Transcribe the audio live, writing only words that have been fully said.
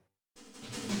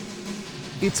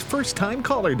It's First Time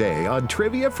Caller Day on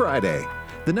Trivia Friday.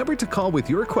 The number to call with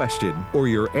your question or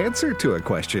your answer to a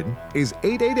question is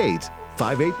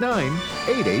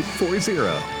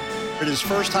 888-589-8840. It is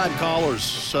first-time callers,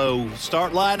 so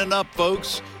start lining up,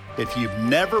 folks. If you've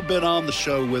never been on the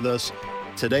show with us,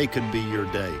 today could be your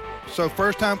day. So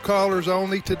first-time callers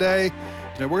only today.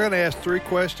 Now we're going to ask 3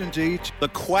 questions each. The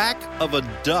quack of a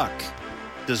duck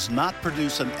does not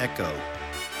produce an echo.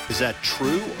 Is that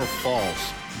true or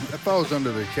false? That falls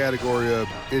under the category of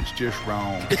it's just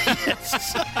wrong.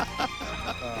 Yes.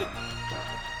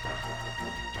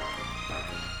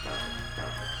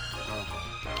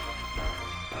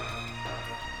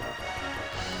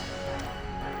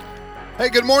 Hey,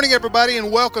 good morning, everybody,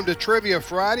 and welcome to Trivia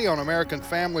Friday on American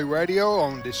Family Radio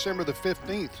on December the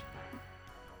 15th,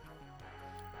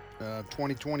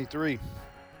 2023.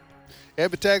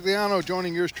 Ed Vitagliano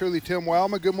joining yours truly, Tim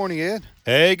Wildman. Good morning, Ed.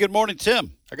 Hey, good morning,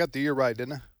 Tim. I got the year right,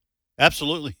 didn't I?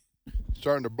 Absolutely.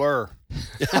 Starting to blur.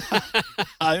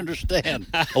 I understand.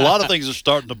 A lot of things are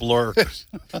starting to blur.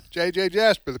 J.J.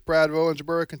 Jasper, the pride of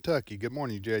Owensboro, Kentucky. Good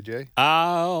morning, J.J.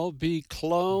 I'll be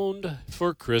cloned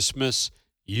for Christmas.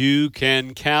 You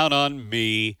can count on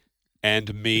me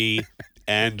and me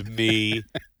and me.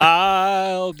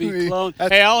 I'll be cloned.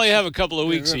 Hey, I only have a couple of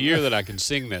weeks a year that I can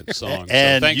sing that song.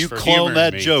 And so thanks you for clone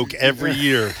that me. joke every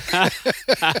year.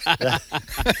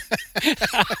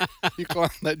 You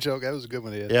clowned that joke. That was a good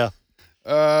one, Ed. Yeah.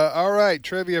 All right,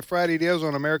 Trivia Friday deals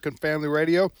on American Family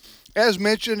Radio. As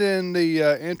mentioned in the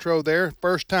intro there,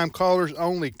 first-time callers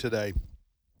only today.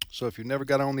 So if you've never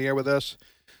got on the air with us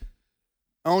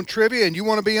on Trivia and you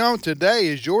want to be on, today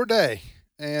is your day.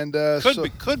 And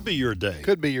could be your day.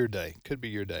 Could be your day.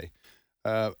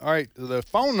 All right, the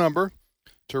phone number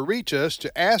to reach us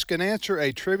to ask and answer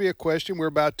a trivia question. We're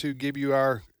about to give you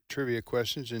our trivia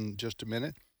questions in just a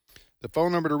minute. The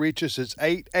phone number to reach us is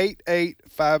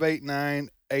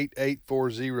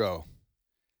 888-589-8840.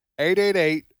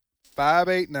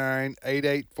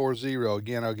 888-589-8840.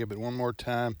 Again, I'll give it one more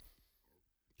time.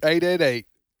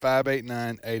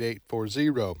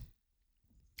 888-589-8840.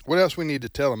 What else we need to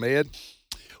tell them, Ed?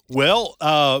 Well,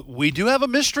 we do have a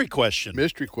mystery question.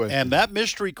 Mystery question. And that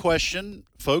mystery question,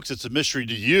 folks, it's a mystery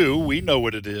to you. We know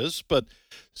what it is. But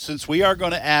since we are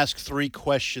going to ask 3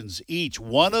 questions each,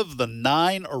 one of the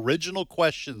 9 original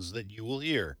questions that you will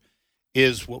hear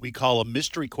is what we call a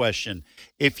mystery question.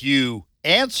 If you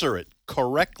answer it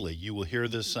correctly, you will hear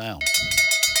this sound.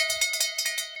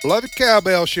 Beloved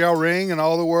cowbell shall ring, and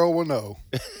all the world will know.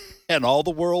 And all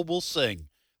the world will sing.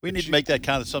 We need to make that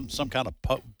kind of some kind of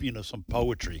some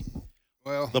poetry.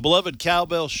 Well, the beloved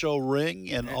cowbell shall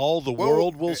ring, and all the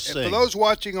world will sing. For those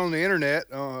watching on the internet,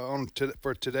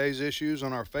 for today's issues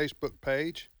on our Facebook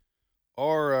page,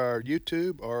 or our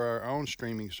YouTube, or our own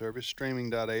streaming service,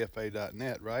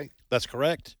 streaming.afa.net, right? That's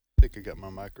correct. I think I got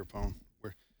my microphone.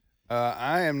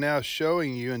 I am now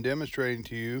showing you and demonstrating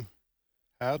to you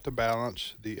how to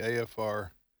balance the AFR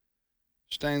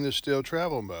stainless steel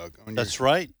travel mug. That's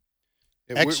right.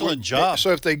 Excellent job.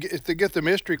 So if they get the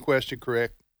mystery question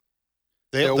correct,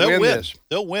 they'll win this.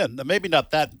 They'll win. Maybe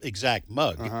not that exact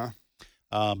mug,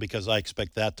 because I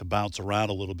expect that to bounce around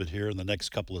a little bit here in the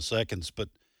next couple of seconds. But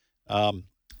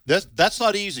that's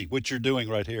not easy. What you're doing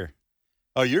right here.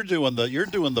 Oh, you're doing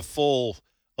the full.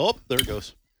 Oh, there it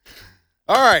goes.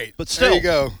 All right, but still, there you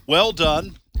go. Well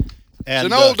done. And,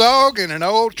 it's an old dog and an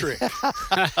old trick.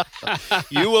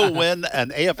 You will win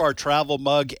an AFR travel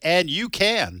mug, and you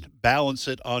can balance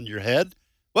it on your head.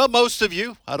 Well, most of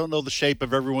you. I don't know the shape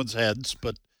of everyone's heads,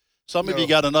 but some of you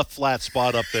got enough flat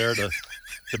spot up there to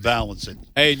balance it.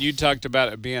 Hey, and you talked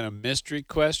about it being a mystery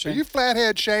question. Are you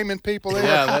flathead shaming people there?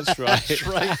 Yeah, that's right. That's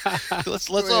right.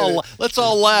 Let's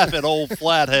all laugh at old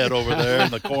flathead over there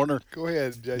in the corner. Go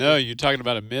ahead, JJ. No, you're talking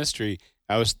about a mystery.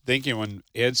 I was thinking when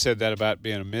Ed said that about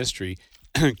being a mystery,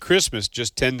 Christmas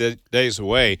just 10 days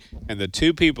away, and the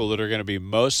 2 people that are going to be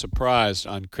most surprised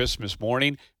on Christmas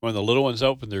morning when the little ones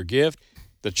open their gift,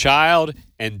 the child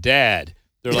and dad.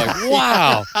 They're like,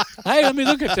 wow, hey, let me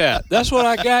look at that. That's what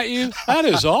I got you? That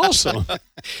is awesome.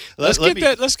 Let's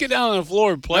get down on the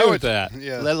floor and play with that.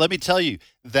 Yeah. Let me tell you,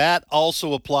 that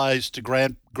also applies to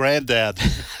granddad.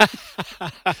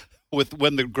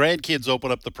 When the grandkids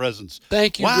open up the presents.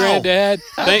 Thank you, wow. Granddad.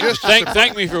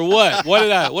 Thank me for what? What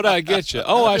did I get you?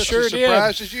 Oh, I sure did.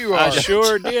 Surprised as you are. I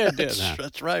sure did.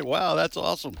 That's right. Wow, that's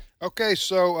awesome. Okay,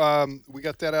 so we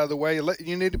got that out of the way.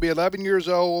 You need to be 11 years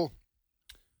old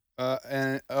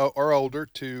or older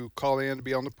to call in to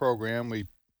be on the program. We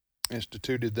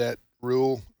instituted that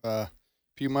rule a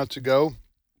few months ago.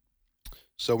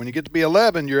 So when you get to be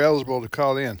 11, you're eligible to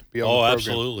call in, be on the program.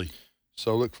 Absolutely.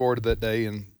 So look forward to that day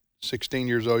in 16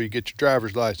 years old, you get your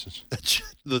driver's license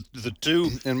the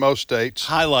two in most states.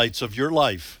 highlights of your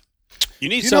life. You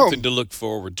need You know, something to look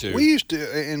forward to. We used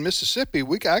to, in Mississippi,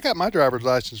 I got my driver's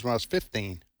license when I was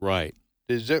 15. Right.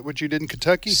 Is that what you did in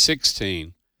Kentucky?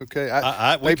 16. Okay.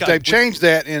 They've changed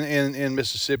that in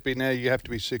Mississippi. Now you have to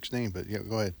be 16, but yeah,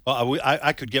 go ahead. Well,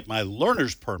 I could get my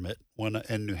learner's permit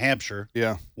in New Hampshire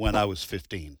Yeah. when I was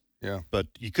 15. Yeah. But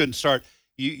you couldn't start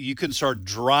you couldn't start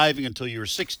driving until you were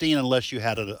 16 unless you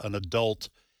had an adult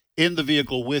in the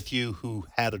vehicle with you who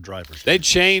had a driver's They license.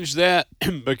 changed that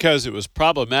because it was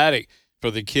problematic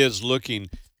for the kids looking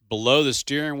below the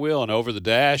steering wheel and over the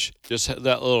dash. Just had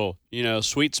that little,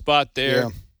 sweet spot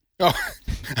there. Yeah.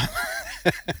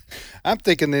 Oh. I'm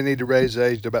thinking they need to raise the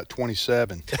age to about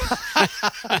 27.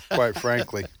 Quite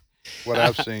frankly, what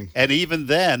I've seen. And even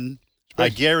then, I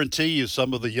guarantee you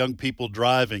some of the young people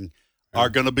driving are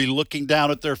going to be looking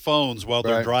down at their phones while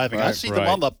they're driving. I see them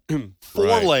on the four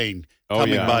lane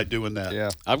coming by doing that.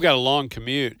 Yeah. I've got a long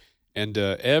commute, and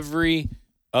every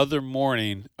other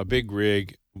morning a big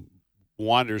rig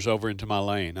wanders over into my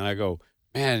lane. And I go,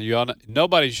 man,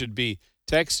 nobody should be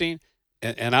texting,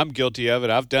 and I'm guilty of it.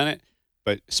 I've done it.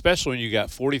 But especially when you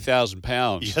got 40,000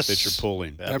 pounds that you're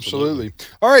pulling. Absolutely.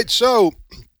 All right, so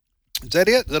is that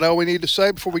it? Is that all we need to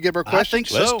say before we give our questions? I think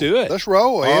so. Let's do it. Let's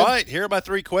roll, Ed. All right, here are my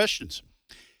 3 questions.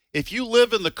 If you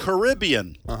live in the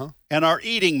Caribbean and are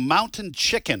eating mountain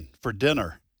chicken for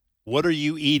dinner, what are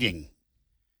you eating?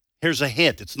 Here's a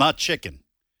hint. It's not chicken.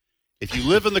 If you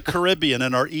live in the Caribbean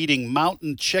and are eating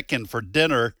mountain chicken for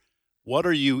dinner, what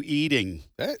are you eating?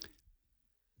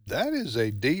 That is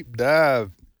a deep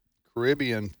dive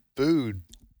Caribbean food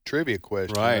trivia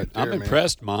question. Right. There, I'm man.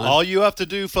 impressed, Mon. All you have to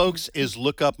do, folks, is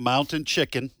look up mountain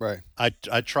chicken. Right.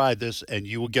 I tried this, and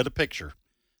you will get a picture.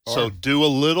 All So right. do a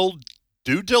little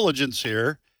due diligence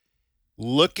here.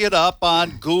 Look it up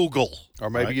on Google. Or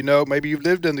maybe right? maybe you've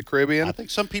lived in the Caribbean. I think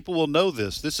some people will know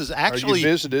this. This is Or actually you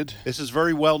visited. this is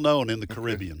very well known in the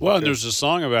Caribbean. Well, and there's a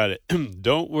song about it.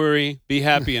 Don't worry, be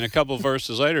happy. And a couple of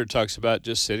verses later, it talks about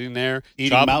just sitting there, Eating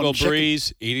tropical mountain chicken.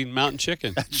 breeze, eating mountain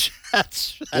chicken.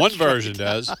 that's One right. version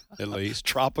does, at least.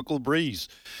 Tropical breeze.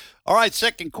 All right,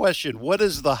 second question. What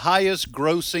is the highest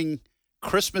grossing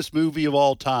Christmas movie of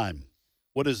all time?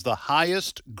 What is the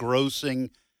highest grossing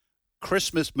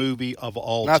Christmas movie of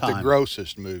all Not time? the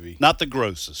grossest movie. Not the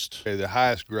grossest. Okay, the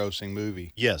highest grossing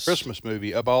movie. Yes. Christmas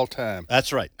movie of all time.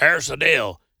 That's right. Here's the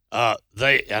deal. I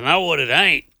know what it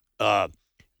ain't.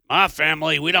 My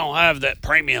family, we don't have that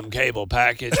premium cable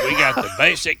package. We got the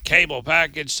basic cable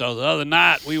package. So the other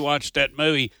night we watched that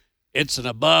movie. It's an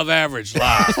above average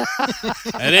life.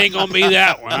 It ain't gonna be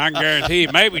that one, I guarantee you.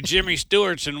 Maybe Jimmy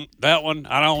Stewart's in that one.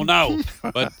 I don't know.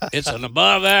 But it's an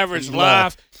above average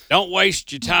life. Don't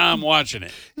waste your time watching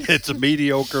it. It's a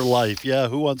mediocre life. Yeah,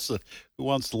 who wants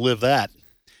to live that?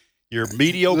 Your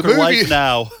mediocre movie- life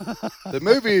now. The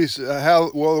movie's how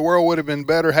well the world would have been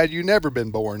better had you never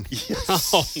been born.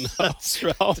 Oh, no. That's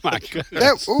right. Oh, my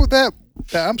goodness.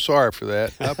 I'm sorry for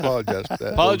that. I apologize for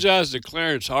that. Apologize to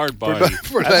Clarence Hardbody.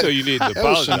 For That's that- who you need to That was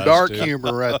apologize some dark to.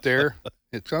 humor right there.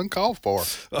 It's uncalled for,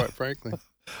 quite frankly.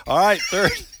 All right,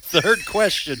 third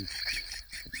question.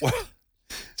 Well,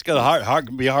 it's gonna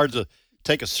be hard to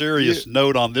take a serious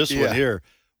note on this one here.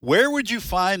 Where would you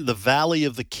find the Valley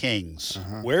of the Kings?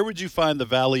 Where would you find the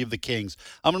Valley of the Kings?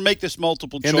 I'm going to make this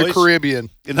multiple choice. In the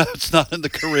Caribbean. No, it's not in the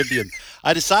Caribbean.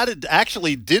 I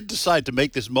did decide to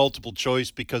make this multiple choice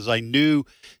because I knew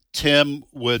Tim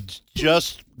would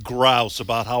just grouse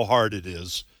about how hard it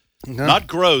is. No. Not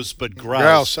gross, but grouse.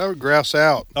 Grouse. I would grouse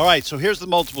out. All right, so here's the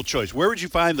multiple choice. Where would you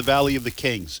find the Valley of the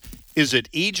Kings? Is it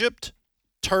Egypt,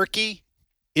 Turkey,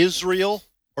 Israel,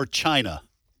 or China?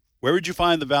 Where would you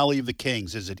find the Valley of the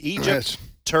Kings? Is it Egypt, Yes.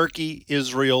 Turkey,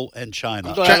 Israel, and I'm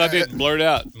China? glad I didn't blurt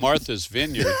out Martha's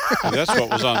Vineyard. That's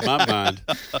what was on my mind.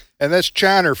 And that's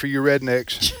China for you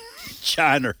rednecks.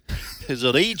 China. Is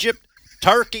it Egypt,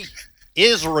 Turkey,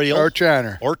 Israel, Or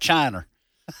China. or China?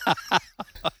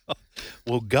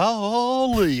 Well,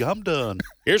 golly, I'm done.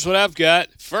 Here's what I've got.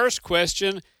 First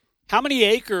question, how many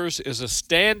acres is a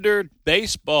standard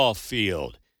baseball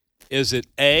field? Is it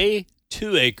A,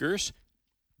 2 acres,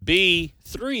 B,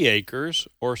 3 acres,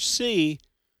 or C,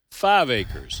 5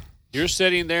 acres? You're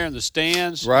sitting there in the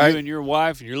stands, Right. you and your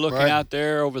wife, and you're looking Right. out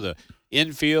there over the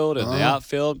infield and the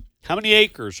outfield. How many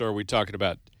acres are we talking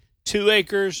about? 2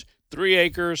 acres, 3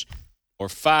 acres, or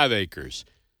 5 acres?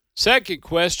 Second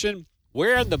question,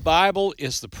 where in the Bible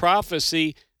is the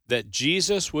prophecy that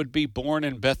Jesus would be born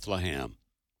in Bethlehem?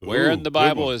 Where in the good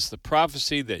Bible one. is the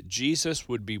prophecy that Jesus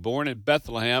would be born in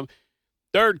Bethlehem?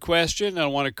 Third question, I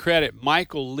want to credit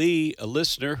Michael Lee, a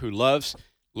listener who loves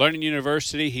Learning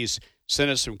University. He's sent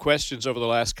us some questions over the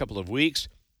last couple of weeks.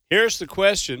 Here's the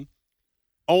question.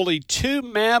 Only 2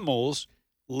 mammals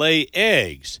lay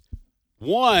eggs.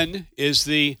 One is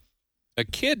the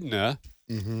echidna.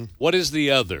 Mm-hmm. What is the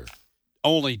other?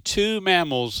 Only 2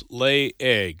 mammals lay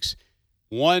eggs.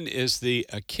 One is the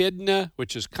echidna,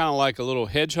 which is kind of like a little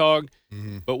hedgehog.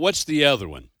 Mm-hmm. But what's the other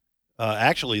one?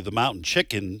 Actually, the mountain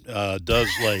chicken does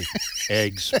lay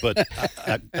eggs, but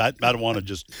I don't want to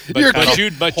just. But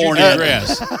you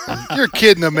digress. You're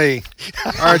kidding to me,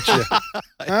 aren't you?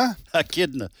 Huh?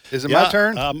 Echidna. Is it my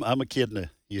turn? I'm echidna.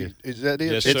 Yeah. Is that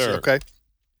it? Yes, sir. Okay.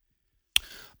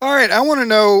 All right. I want to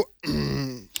know.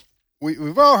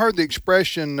 We've all heard the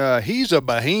expression "he's a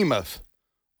behemoth"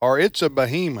 or "it's a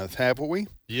behemoth," haven't we?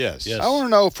 Yes. Yes. I want to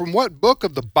know from what book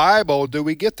of the Bible do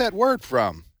we get that word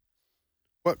from?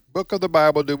 What book of the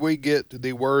Bible did we get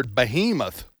the word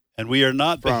behemoth? And we are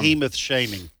not From- behemoth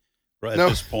shaming at No,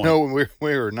 this point. no,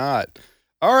 we are not.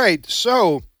 All right.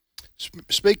 So,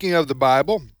 speaking of the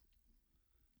Bible,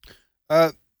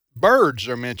 birds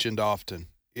are mentioned often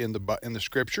in the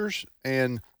scriptures,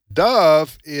 and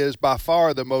dove is by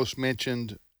far the most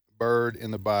mentioned bird in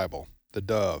the Bible. The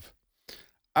dove.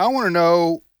 I want to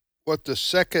know what the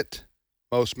second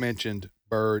most mentioned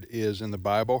bird is in the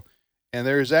Bible, and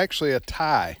there is actually a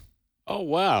tie. Oh,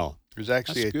 wow. There's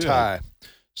actually That's a good. tie.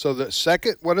 So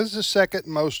what is the second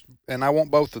most, and I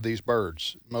want both of these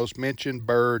birds, most mentioned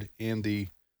bird in the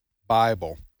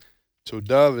Bible? So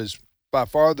dove is by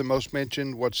far the most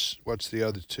mentioned. What's the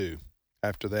other two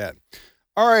after that?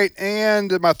 All right,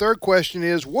 and my third question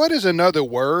is, what is another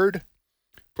word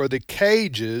for the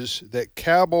cages that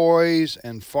cowboys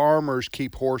and farmers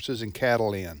keep horses and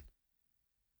cattle in?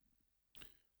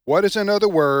 What is another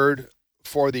word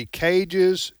for the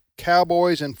cages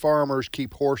cowboys and farmers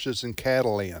keep horses and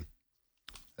cattle in?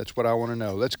 That's what I want to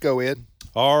know. Let's go, Ed.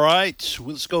 All right.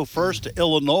 Let's go first to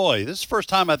Illinois. This is the first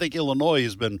time I think Illinois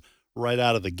has been right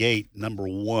out of the gate, number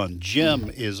 1. Jim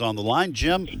is on the line.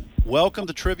 Jim, welcome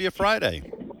to Trivia Friday.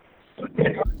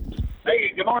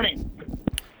 Hey, good morning.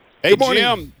 Hey, Good morning.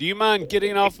 Jim, do you mind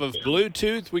getting off of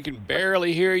Bluetooth? We can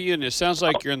barely hear you, and it sounds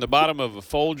like you're in the bottom of a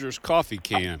Folgers coffee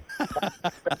can.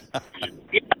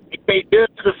 Hey,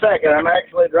 just a second. I'm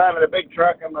actually driving a big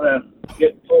truck. I'm going to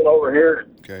get pulled over here.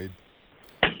 Okay.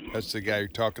 That's the guy you're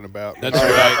talking about. That's All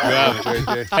right.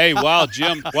 JJ. Hey, while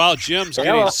Jim's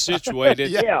getting situated,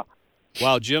 Yeah.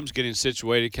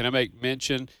 can I make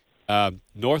mention?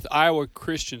 North Iowa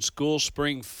Christian School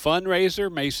Spring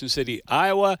Fundraiser, Mason City,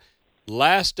 Iowa.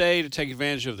 Last day to take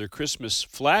advantage of their Christmas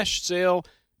flash sale.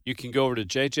 You can go over to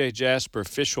JJ Jasper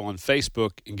Official on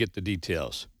Facebook and get the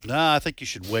details. Nah, I think you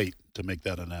should wait to make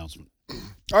that announcement.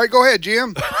 All right, go ahead,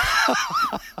 Jim.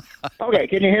 Okay,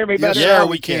 can you hear me Yes, better? sir, Yeah,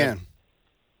 we we can. can.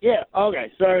 Yeah,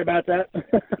 okay. Sorry about that.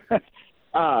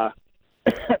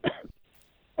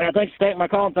 And thanks for taking my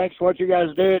call, and thanks for what you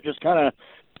guys do. It just kind of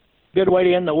good way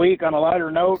to end the week on a lighter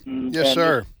note. And, Yes, and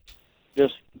sir.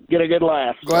 Just get a good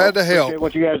laugh. Glad to help. Appreciate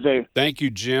what you guys do. Thank you,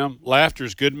 Jim.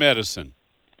 Laughter's good medicine.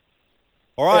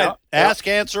 All right. Yeah. Ask,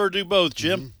 answer, or do both,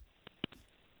 Jim.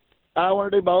 I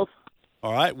want to do both.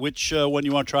 All right. Which one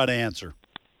you want to try to answer?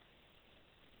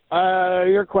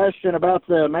 Your question about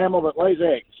the mammal that lays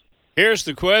eggs. Here's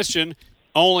the question.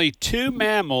 Only 2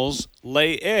 mammals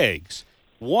lay eggs.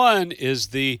 One is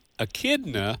the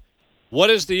echidna. What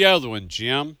is the other one,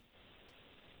 Jim?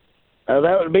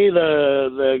 That would be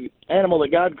the animal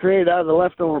that God created out of the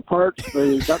leftover parts,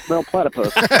 the duck-billed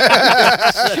platypus.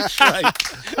 That's right.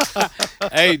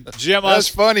 Hey, Jim, That's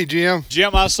funny, Jim.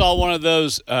 I saw one of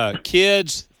those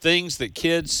things that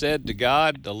kids said to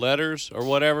God, the letters or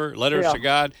whatever, letters Yeah. to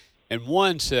God. And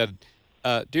one said,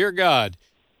 Dear God,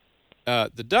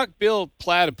 the duck-billed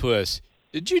platypus,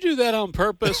 did you do that on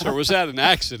purpose or was that an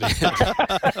accident?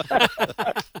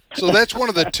 So that's one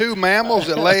of the 2 mammals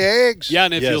that lay eggs? Yeah,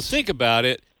 and if Yes. you'll think about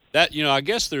it, that I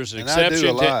guess there's an And I do exception.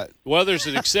 a lot. There's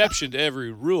an exception to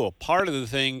every rule. Part of the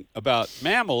thing about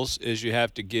mammals is you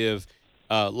have to give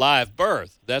live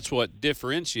birth. That's what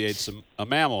differentiates a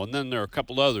mammal, and then there are a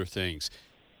couple other things.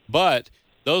 But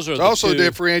those are It the also 2.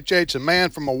 differentiates a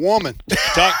man from a woman.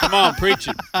 Come on, preach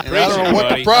it. And Preach I don't know it, what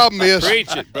buddy. the problem is.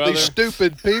 Preach it, brother. These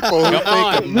stupid people who Come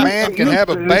on. think a man can have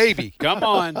a baby. Come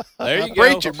on, there you go.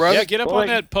 Preach it, brother. Yeah, get up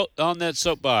on that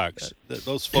soapbox.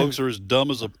 Those folks are as dumb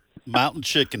as a mountain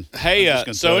chicken. Hey, I'm just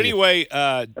gonna so tell you.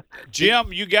 anyway,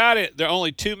 Jim, you got it. There are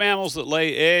only 2 mammals that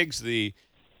lay eggs: the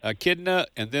echidna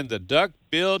and then the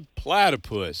duck-billed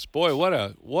platypus. Boy, what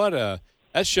a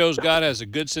that shows God has a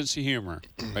good sense of humor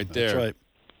right there. That's right.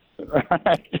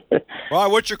 All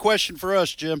right. What's your question for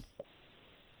us, Jim?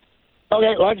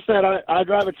 Okay, like I said, I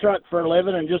drive a truck for a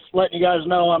living, and just letting you guys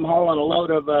know I'm hauling a load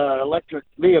of electric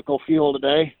vehicle fuel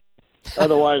today,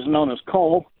 otherwise known as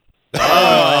coal. Oh,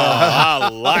 I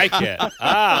like it.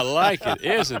 I like it.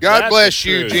 Isn't God that bless the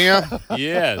you, truth? Jim.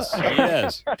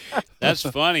 Yes. That's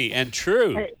funny and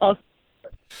true. Hey,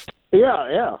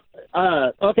 yeah.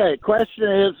 Okay, question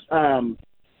is, okay,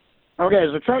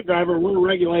 as a truck driver, we're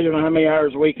regulated on how many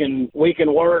hours we can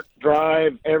work,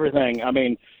 drive, everything. I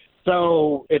mean,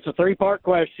 so it's a three-part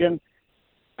question.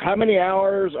 How many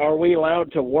hours are we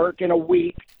allowed to work in a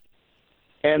week?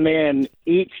 And then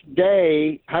each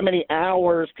day, how many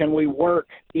hours can we work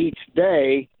each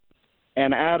day?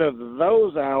 And out of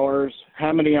those hours,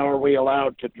 how many are we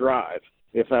allowed to drive,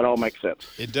 if that all makes sense?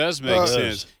 It does make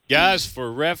sense. Guys,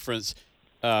 for reference,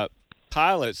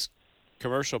 pilots,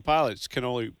 commercial pilots can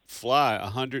only fly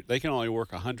 100. They can only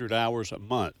work 100 hours a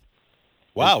month.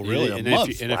 Wow, really? And a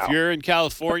month? If you're in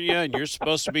California and you're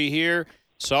supposed to be here,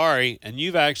 sorry, and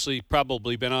you've actually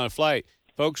probably been on a flight.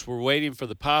 Folks were waiting for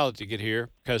the pilot to get here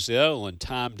because the other one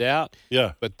timed out.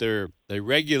 Yeah. But they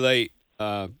regulate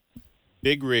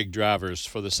big rig drivers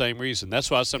for the same reason. That's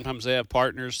why sometimes they have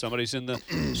partners. Somebody's in the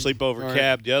sleepover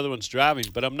cab, the other one's driving.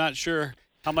 But I'm not sure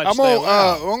how much I'm they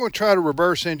allow. going to try to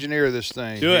reverse engineer this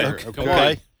thing. Do it. here, Come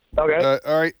Okay. Okay.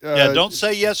 all right. Yeah, don't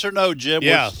say yes or no, Jim.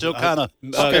 Yeah. We're still kind of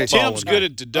Okay. Tim's good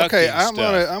at deducting Okay, stuff.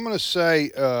 I'm gonna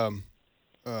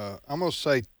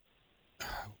say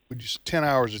would you 10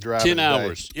 hours of driving? 10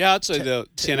 hours. Yeah, I'd say the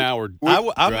 10-hour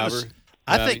driver.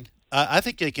 I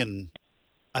think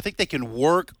they can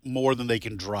work more than they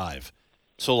can drive.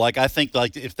 So, like, I think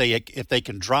like if they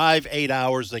can drive 8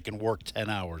 hours, they can work 10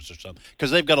 hours or something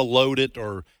because they've got to load it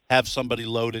or have somebody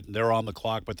load it and they're on the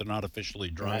clock, but they're not officially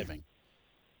driving.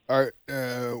 All right,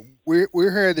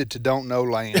 we're headed to don't know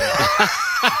land.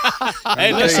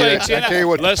 Hey, let's say 10 I tell you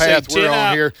what the path we're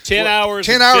on here. 10 hours.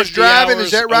 10 and hours 50 driving, hours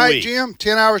is that a right, week. Jim?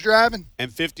 10 hours driving?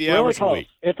 And 50 Really hours a close. week.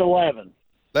 It's 11.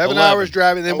 11 11. hours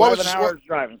driving. Then 11 what was hours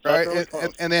driving. So right? that's really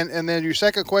close. And then your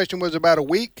second question was about a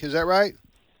week. Is that right?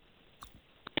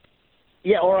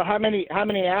 Yeah, or how many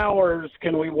hours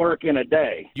can we work in a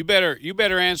day? You better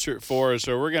answer it for us,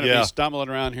 or we're going to be stumbling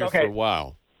around here for a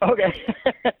while. Okay.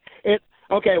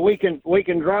 Okay, we can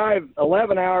drive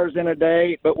 11 hours in a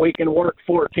day, but we can work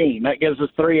 14. That gives us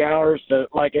 3 hours to,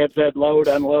 like Ed said, load,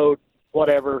 unload,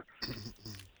 whatever.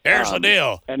 Here's the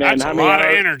deal. And then That's how a many lot of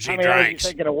hours- energy how many hours drinks. you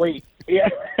think in a week? Yeah.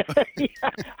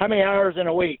 How many hours in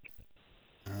a week?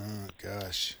 Oh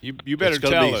gosh. You better It's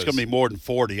gonna tell be, us. It's going to be more than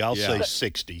 40. I'll Yeah. say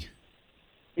 60.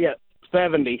 Yeah,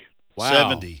 70. Wow.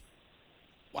 70.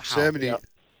 Wow. 70. Yeah.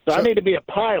 So I need to be a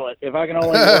pilot if I can only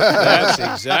work That's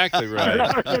exactly right.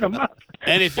 hours in a month.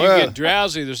 And if you Well- get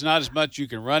drowsy, there's not as much you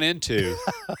can run into.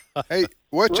 Hey,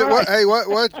 what's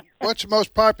the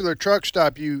most popular truck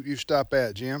stop you stop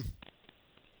at, Jim?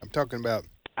 I'm talking about.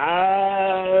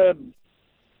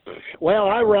 Well,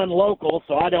 I run local,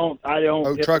 so I don't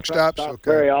Oh, get truck the stops? stop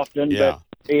Okay. very often. Yeah.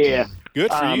 But yeah.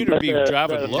 Good for you to but be the-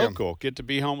 driving the- local. Get to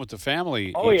be home with the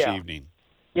family Oh, each yeah. evening.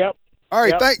 Yep. All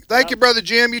right, Yep. thank you, brother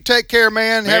Jim. You take care,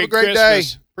 man. Merry Have a great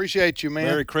Christmas. day. Appreciate you, man.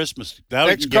 Merry Christmas. Now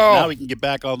Next call. Now we can get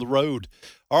back on the road.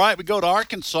 All right, we go to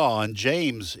Arkansas, and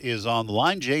James is on the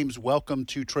line. James, welcome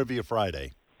to Trivia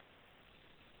Friday.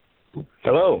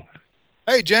 Hello.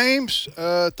 Hey, James.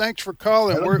 Thanks for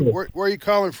calling. Where are you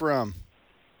calling from?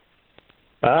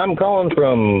 I'm calling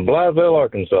from Blytheville,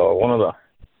 Arkansas.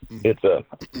 It's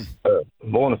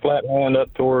more on the flatland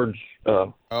up towards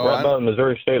right by the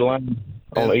Missouri state line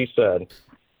on the east side.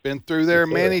 Been through there Yes,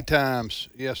 sir. many times.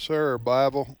 Yes, sir.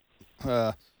 Bible.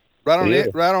 Right on Yeah.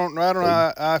 it. Right on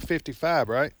I-55.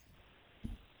 Right.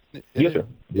 Yes, sir.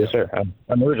 Yes, sir.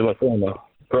 I'm originally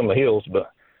from the hills,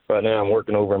 but right now I'm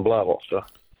working over in Blytheville, so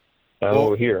I'm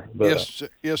over here. But,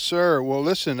 Yes, sir. Well,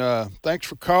 listen. Thanks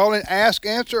for calling. Ask,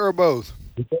 answer, or both.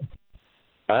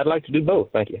 I'd like to do both.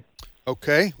 Thank you.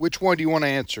 Okay. Which one do you want to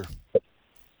answer?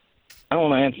 I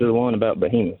want to answer the one about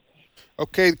Behemoth.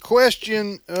 Okay. The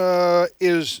question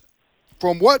is,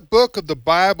 from what book of the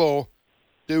Bible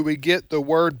do we get the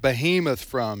word behemoth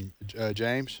from,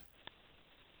 James?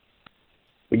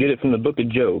 We get it from the book of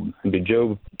Job. It'd be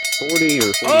Job 40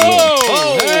 or 41.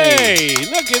 Oh, hey,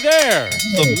 looky there.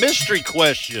 The mystery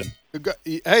question.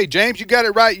 Hey, James, you got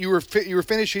it right. You were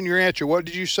finishing your answer. What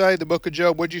did you say? The book of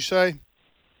Job. What did you say?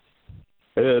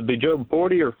 It'd be Job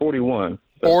 40 or 41.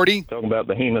 40. Talking about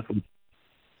Behemoth.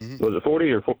 Was it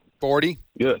 40 or 40.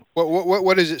 Good.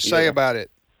 What does it say Yeah. about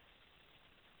it?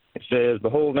 It says,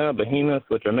 "Behold now, Behemoth,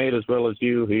 which I made as well as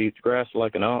you, he eats grass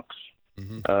like an ox.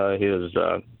 His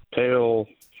tail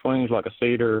swings like a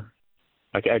cedar.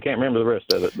 I can't remember the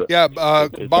rest of it. But Yeah, it's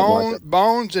something like that.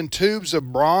 bones and tubes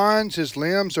of bronze. His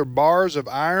limbs are bars of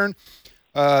iron.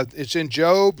 It's in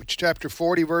Job chapter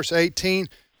 40, verse 18.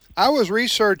 I was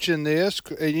researching this,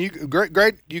 and you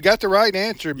great. You got the right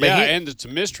answer. Yeah, and it's a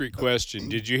mystery question.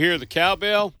 Did you hear the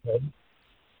cowbell?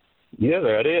 Yeah,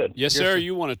 sir, I did. Yes, sir.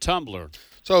 You want a tumbler.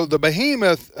 So the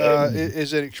behemoth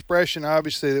is an expression,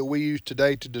 obviously, that we use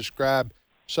today to describe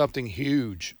something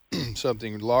huge,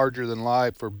 something larger than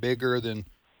life or bigger than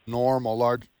normal.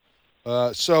 Large.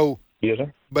 Yes,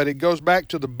 sir. But it goes back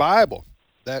to the Bible.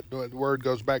 That word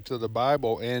goes back to the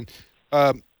Bible. And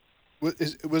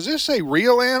was this a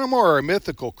real animal or a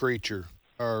mythical creature?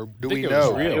 Or do we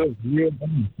know?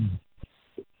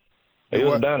 It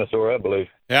was a dinosaur, I believe.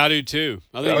 Yeah, I do too.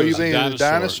 I think Oh, it you was mean a it was a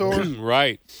dinosaur?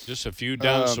 Right. Just a few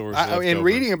dinosaurs. left in over.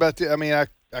 reading about I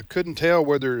couldn't tell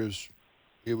whether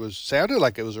it was sounded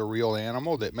like it was a real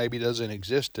animal that maybe doesn't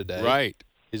exist today. Right.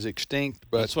 Is extinct,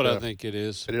 but That's what I think it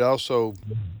is. But it also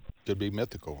could be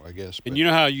mythical, I guess. And you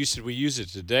know how you said we use it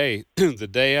today? The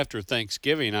day after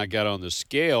Thanksgiving, I got on the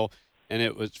scale, and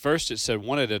it was first it said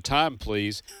 1 at a time,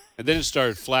 please, and then it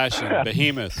started flashing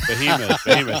behemoth, behemoth,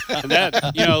 behemoth, and that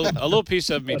a little piece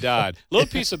of me died. A little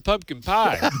piece of pumpkin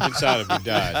pie inside of me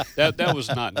died. That was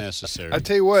not necessary. I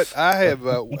tell you what, I have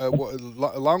a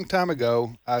long time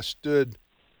ago. I stood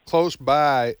close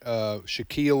by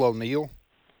Shaquille O'Neal,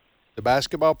 the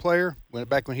basketball player,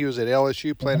 back when he was at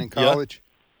LSU playing in college.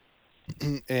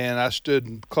 And I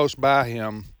stood close by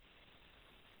him,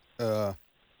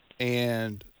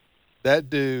 and that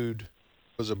dude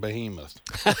was a behemoth.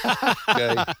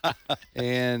 Okay,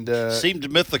 and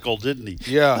Seemed mythical, didn't he?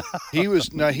 yeah, he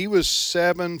was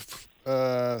 7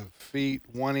 feet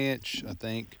 1 inch, I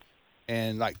think,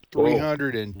 and like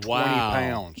 320 Wow.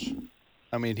 pounds.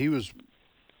 I mean, he was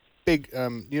big.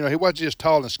 He wasn't just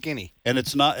tall and skinny. And he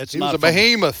He was a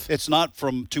behemoth. It's not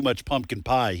from too much pumpkin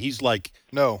pie. He's like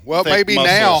No, well, thick maybe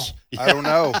muscles. now. I don't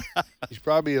know. He's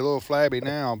probably a little flabby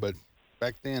now, but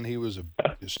back then he was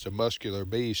just a muscular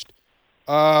beast.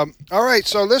 All right,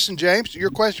 so listen, James, your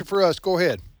question for us. Go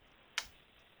ahead.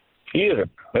 Yeah, sir.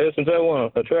 Well, since I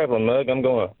want a traveling mug, I'm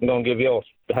gonna give y'all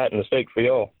the hat and the steak for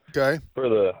y'all. Okay. For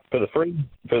the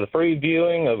free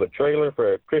viewing of a trailer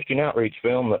for a Christian outreach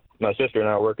film that my sister and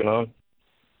I are working on.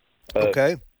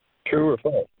 Okay. True or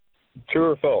false?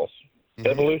 True or false? Mm-hmm.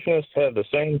 Evolutionists have the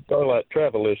same starlight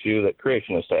travel issue that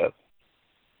creationists have.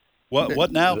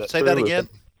 What now? Is that Say true that or again.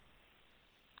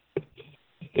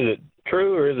 Is it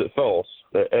true or is it false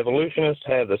that evolutionists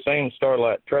have the same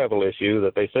starlight travel issue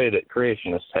that they say that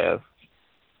creationists have?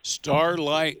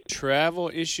 Starlight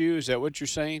travel issue? Is that what you're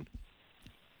saying?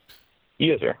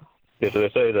 Yes, sir. Yes, they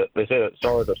say that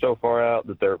stars are so far out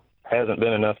that there hasn't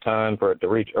been enough time for it to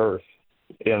reach Earth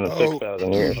in the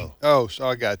 6,000 years. Oh, so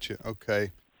I got you.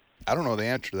 Okay. I don't know the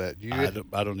answer to that.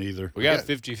 I don't either. We got a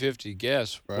 50-50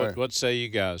 guess. Right. What say you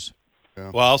guys?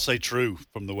 Well, I'll say true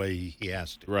from the way he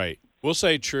asked it. Right. We'll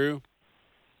say true.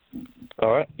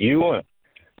 All right, you won it.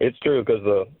 It's true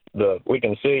because we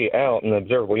can see out in the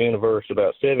observable universe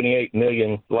about 78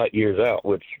 million light years out,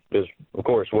 which is of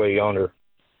course way yonder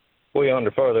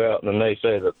farther out than they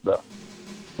say that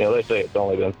they say it's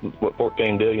only been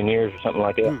 14 billion years or something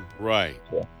like that. Right.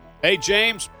 Yeah. Hey,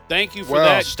 James, thank you for Well,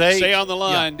 that. stay- Stay on the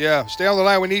line. Yeah, stay on the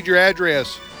line. We need your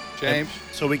address, James.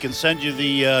 So we can send you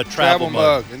the travel Travel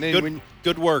mug. And then good,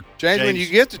 good work, James, when you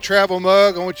get the travel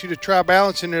mug, I want you to try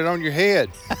balancing it on your head.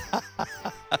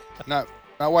 not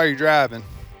while you're driving,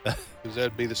 because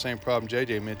that'd be the same problem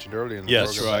JJ mentioned earlier in the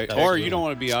Yes, program. Right. Or you don't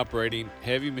want to be operating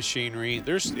heavy machinery.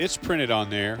 It's printed on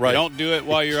there. Right. Don't do it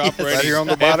while you're operating Right here on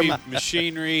the heavy bottom.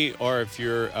 machinery, or if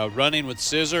you're running with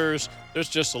scissors. There's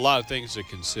just a lot of things to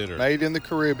consider. Made in the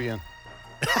Caribbean.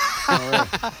 All right.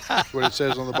 That's what it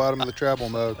says on the bottom of the travel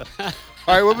mug. All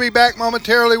right, we'll be back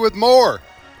momentarily with more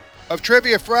of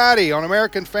Trivia Friday on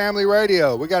American Family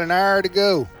Radio. We got an hour to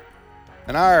go.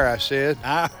 An hour, I said.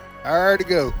 Hour to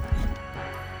go.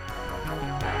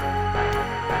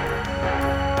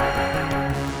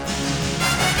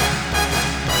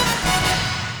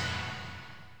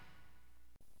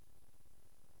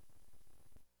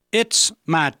 It's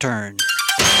my turn.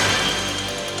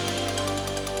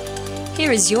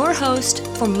 Here is your host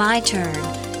for My Turn,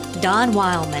 Don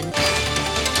Wildman.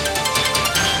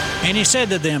 And he said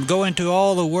to them, "Go into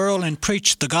all the world and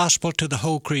preach the gospel to the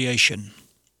whole creation."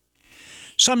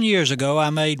 Some years ago, I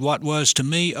made what was to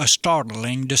me a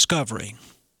startling discovery.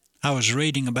 I was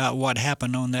reading about what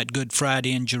happened on that Good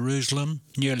Friday in Jerusalem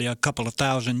nearly a couple of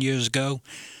thousand years ago.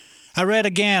 I read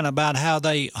again about how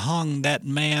they hung that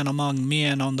man among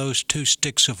men on those 2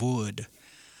 sticks of wood.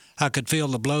 I could feel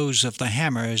the blows of the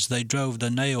hammer as they drove the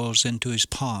nails into his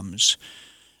palms.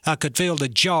 I could feel the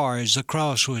jar as the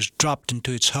cross was dropped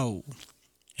into its hole,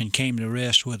 and came to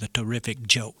rest with a terrific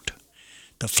jolt.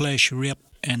 The flesh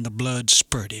ripped and the blood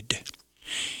spurted.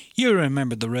 You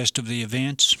remember the rest of the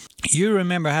events. You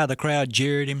remember how the crowd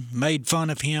jeered him, made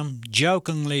fun of him,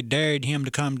 jokingly dared him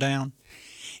to come down.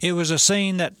 It was a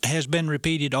scene that has been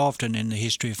repeated often in the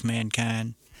history of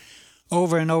mankind.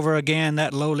 Over and over again,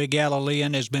 that lowly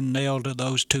Galilean has been nailed to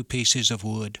those two pieces of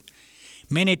wood.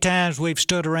 Many times we've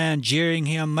stood around jeering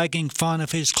him, making fun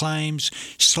of his claims,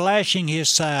 slashing his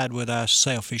side with our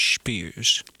selfish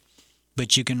spears.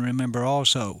 But you can remember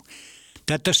also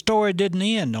that the story didn't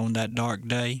end on that dark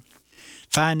day.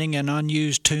 Finding an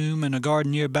unused tomb in a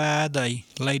garden nearby, they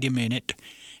laid him in it.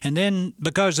 And then,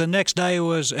 because the next day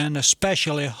was an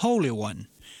especially holy one,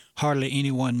 hardly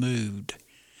anyone moved.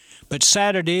 But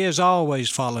Saturday is always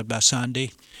followed by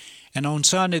Sunday, and on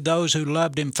Sunday those who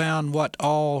loved him found what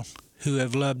all who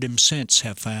have loved him since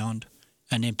have found,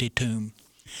 an empty tomb.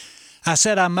 I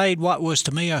said I made what was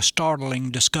to me a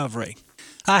startling discovery.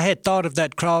 I had thought of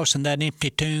that cross and that empty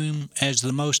tomb as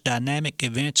the most dynamic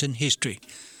events in history.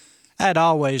 I had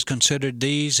always considered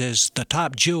these as the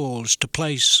top jewels to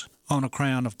place on a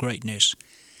crown of greatness.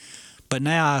 But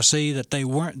now I see that they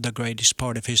weren't the greatest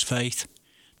part of his faith.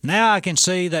 Now I can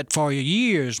see that for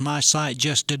years my sight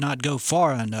just did not go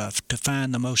far enough to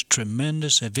find the most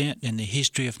tremendous event in the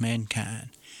history of mankind.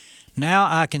 Now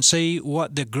I can see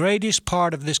what the greatest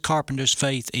part of this carpenter's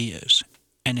faith is,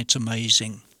 and it's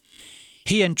amazing.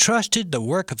 He entrusted the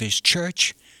work of his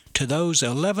church to those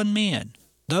 11 men,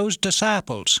 those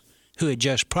disciples, who had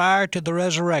just prior to the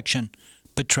resurrection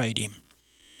betrayed him.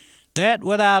 That,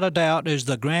 without a doubt, is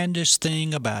the grandest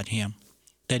thing about him,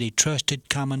 that he trusted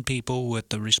common people with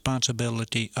the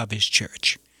responsibility of his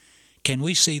church. Can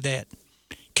we see that?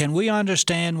 Can we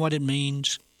understand what it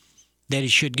means? That he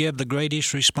should give the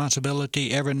greatest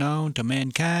responsibility ever known to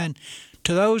mankind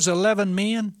to those 11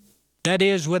 men? That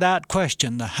is, without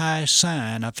question, the highest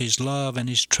sign of his love and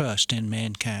his trust in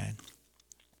mankind.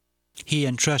 He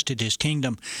entrusted his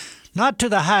kingdom not to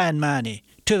the high and mighty,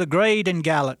 to the great and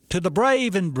gallant, to the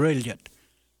brave and brilliant,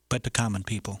 but to common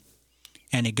people.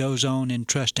 And he goes on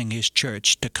entrusting his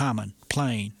church to common,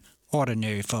 plain,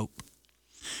 ordinary folk.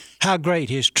 How great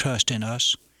his trust in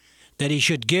us, that he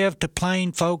should give to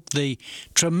plain folk the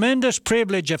tremendous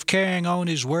privilege of carrying on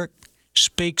his work,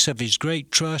 speaks of his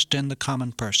great trust in the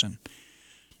common person.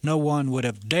 No one would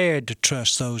have dared to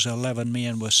trust those 11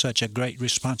 men with such a great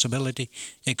responsibility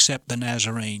except the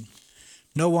Nazarene.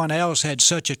 No one else had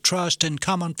such a trust in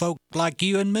common folk like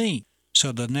you and me.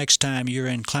 So the next time you're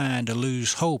inclined to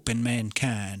lose hope in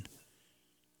mankind,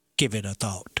 give it a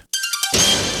thought.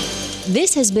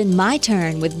 This has been My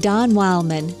Turn with Don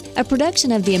Wildman, a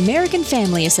production of the American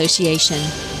Family Association.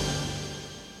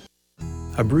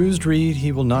 A bruised reed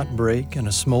he will not break, and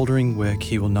a smoldering wick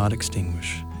he will not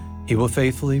extinguish. He will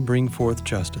faithfully bring forth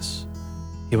justice.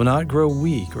 He will not grow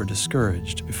weak or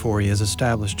discouraged before he has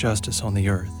established justice on the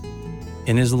earth.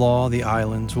 In his law the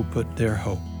islands will put their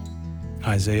hope.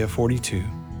 Isaiah 42,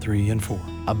 3 and 4.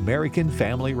 American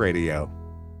Family Radio.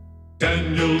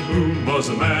 Daniel Boone was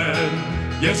a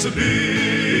man, yes, a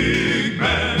big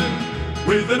man,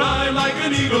 with an eye like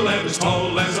an eagle and as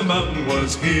tall as a mountain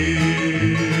was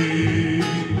he.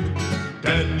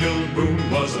 Daniel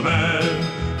Boone was a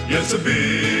man, yes, a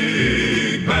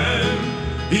big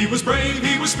man. He was brave,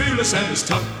 he was fearless, and as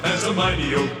tough as a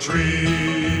mighty oak tree.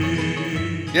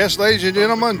 Yes, ladies and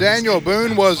gentlemen, Daniel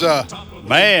Boone was a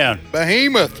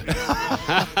behemoth.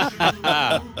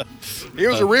 He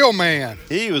was a real man.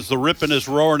 He was the rippingest,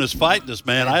 roaringest, fightingest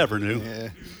man I ever knew. Yeah.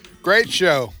 Great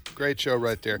show. Great show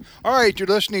right there. All right, you're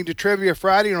listening to Trivia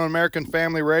Friday on American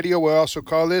Family Radio. We also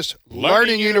call this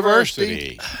Learning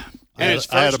University. And it's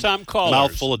first-time callers.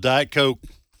 Mouthful of Diet Coke.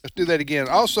 Let's do that again.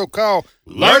 Also call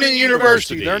Learning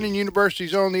University. Learning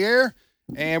University's on the air.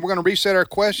 And we're going to reset our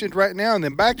questions right now, and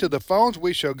then back to the phones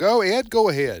we shall go. Ed, go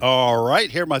ahead. All right,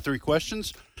 here are my 3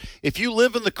 questions. If you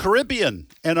live in the Caribbean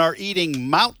and are eating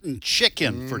mountain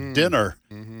chicken for dinner,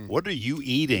 what are you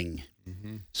eating?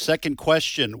 Second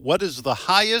question, what is the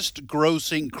highest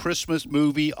grossing Christmas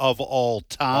movie of all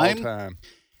time? All time.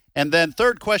 And then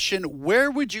third question, where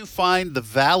would you find the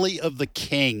Valley of the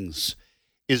Kings?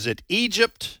 Is it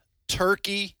Egypt,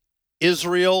 Turkey,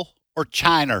 Israel, or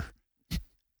China?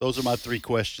 Those are my 3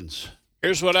 questions.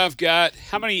 Here's what I've got.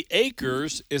 How many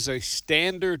acres is a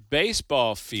standard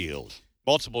baseball field?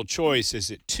 Multiple choice. Is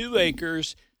it 2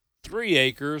 acres, 3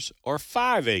 acres, or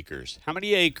 5 acres? How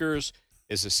many acres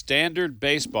is a standard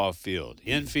baseball field?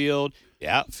 Infield, The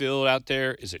outfield out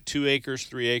there, is it 2 acres,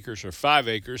 3 acres, or 5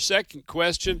 acres? Second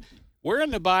question, where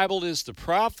in the Bible is the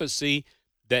prophecy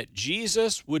that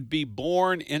Jesus would be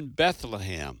born in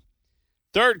Bethlehem?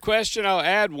 Third question, I'll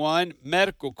add one,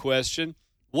 medical question.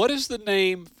 What is the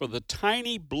name for the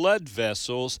tiny blood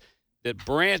vessels that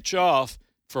branch off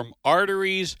from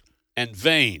arteries and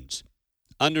veins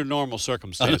under normal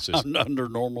circumstances? Under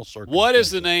normal circumstances. What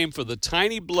is the name for the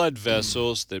tiny blood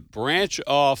vessels that branch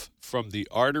off from the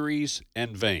arteries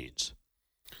and veins?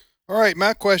 All right,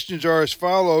 my questions are as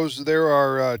follows. There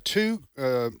are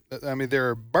there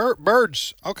are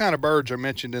birds, all kind of birds are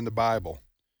mentioned in the Bible.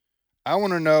 I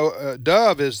want to know,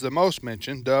 dove is the most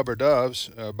mentioned, dove or doves,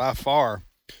 by far.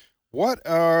 What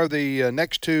are the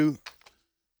next two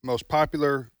most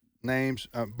popular names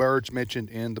of birds mentioned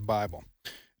in the Bible?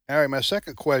 All right, my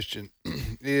second question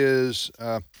is,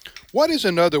 what is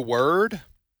another word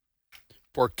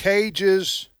for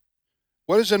cages?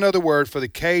 What is another word for the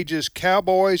cages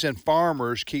cowboys and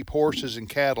farmers keep horses and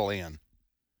cattle in?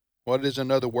 What is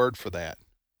another word for that?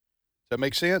 Does that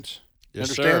make sense?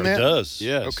 Yes, Understand sir. that? It does.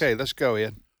 Yes. Okay, let's go,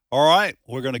 Ed. All right,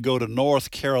 we're going to go to North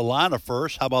Carolina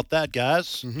first. How about that,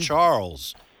 guys? Mhm.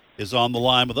 Charles is on the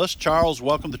line with us. Charles,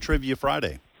 welcome to Trivia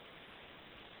Friday.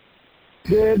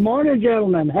 Good morning,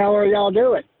 gentlemen. How are y'all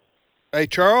doing? Hey,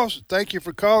 Charles, thank you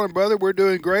for calling, brother. We're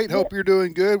doing great. Hope you're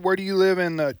doing good. Where do you live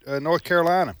in North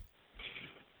Carolina?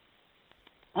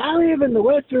 I live in the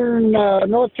western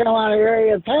North Carolina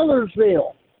area of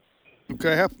Taylorsville,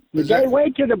 Okay, the gateway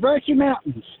to the Brushy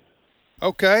Mountains.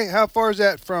 Okay, how far is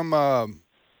that from?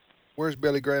 Where's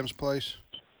Billy Graham's place?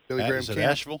 Billy Graham Is it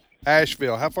camp? Asheville?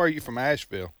 Asheville. How far are you from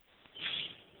Asheville?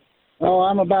 Oh,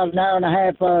 I'm about an hour and a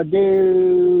half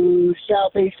due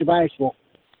southeast of Asheville.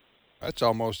 That's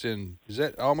almost in. Is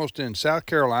that almost in South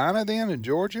Carolina then, in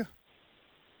Georgia?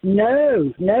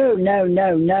 No.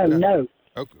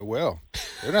 Okay, well,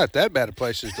 they're not that bad of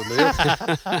places to live.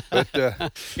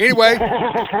 But anyway,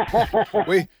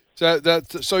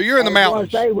 so you're in the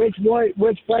mountains. I was going to say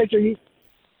which place are you?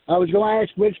 I was going to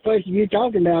ask which place are you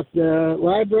talking about, the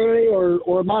library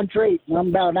or Montreat? I'm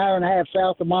about an hour and a half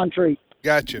south of Montreat.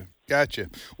 Gotcha.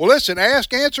 Well, listen,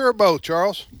 ask, answer, or both,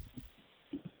 Charles.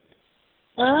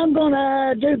 I'm going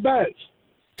to do both.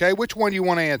 Okay, which one do you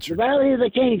want to The answer? Valley of the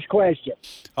Kings question.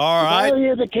 All right. The Valley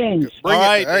of the Kings. All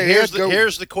right, Hey,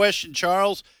 here's the question,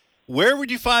 Charles. Where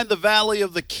would you find the Valley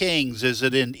of the Kings? Is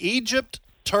it in Egypt,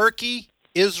 Turkey,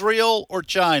 Israel, or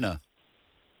China?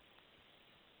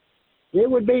 It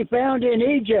would be found in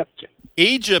Egypt.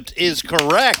 Egypt is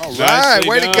correct. All right, Nicely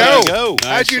way to done. go. Way to go.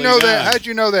 How'd you Nicely know that? done. How'd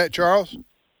you know that, Charles?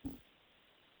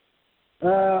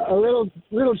 A little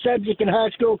subject in high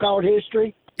school called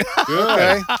history.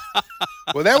 Okay.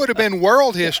 Well, that would have been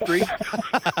world history,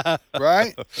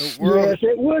 right? Yes,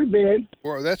 it would have been.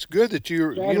 Well, that's good that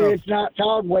you Sadly, know. it's not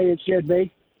taught the way it should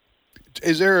be.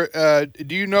 Is there?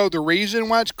 Do you know the reason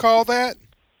why it's called that?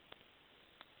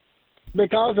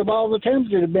 Because of all the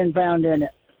tombs that have been found in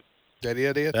it. That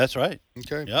it? That's right.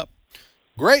 Okay. Yep.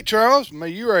 Great, Charles.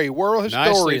 You're a world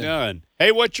historian. Nicely done.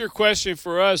 Hey, what's your question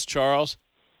for us, Charles?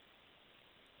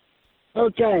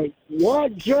 Okay,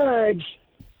 what judge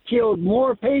killed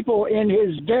more people in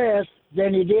his death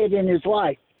than he did in his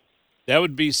life? That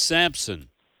would be Samson.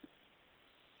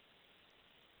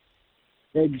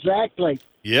 Exactly.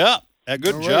 Yeah.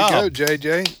 Good Way job. to go,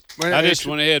 JJ. Well, I just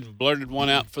went ahead and blurted one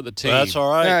out for the team. That's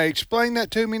all right. Now, explain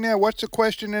that to me now. What's the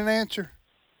question and answer?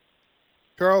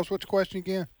 Charles, what's the question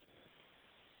again?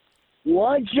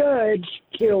 What judge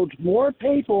killed more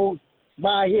people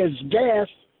by his death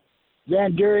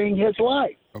than during his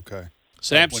life? Okay.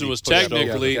 Samson When he was pushed over.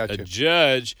 technically Yeah, a gotcha.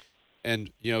 judge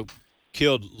and,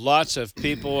 killed lots of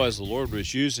people as the Lord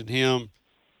was using him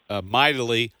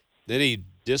mightily. Then he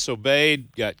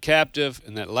disobeyed, got captive,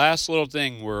 and that last little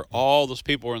thing where all those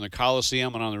people were in the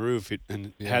Colosseum and on the roof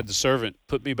and had the servant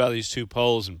put me by these two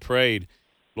poles and prayed,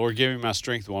 Lord, give me my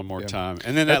strength one more time.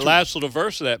 And then that last little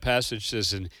verse of that passage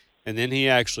says, and then he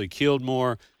actually killed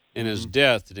more in his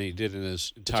death than he did in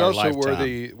his It's entire also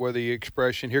lifetime. where the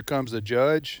expression "Here comes the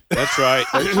judge." That's right.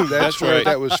 That's where right.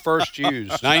 that was first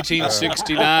used.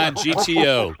 1969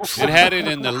 GTO. It had it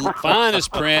in the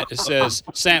finest print. It says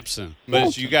Samson,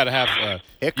 but you got to have Here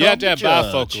you have come to have the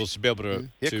judge. bifocals to be able to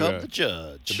Here comes the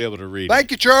judge. to be able to read.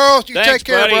 Thank you, Charles. You Thanks, take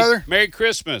care, buddy. brother. Merry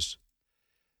Christmas.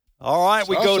 All right,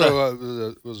 we go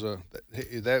to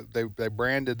They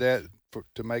branded that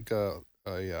to make a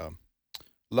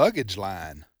luggage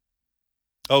line,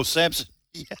 Samson.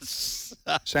 Yes.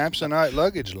 Samsonite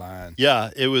luggage line.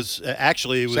 Yeah, it was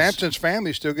actually Samson's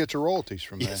family still gets royalties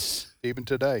from that Yes. even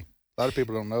today. lot of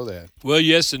people don't know that. Well,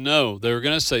 yes and no. They were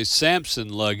going to say Samson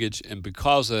luggage, and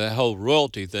because of that whole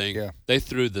royalty thing, they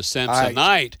threw the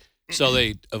Samsonite, so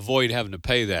they avoid having to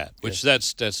pay that, which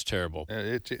that's terrible.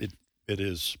 It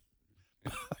is.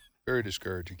 Very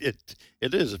discouraging.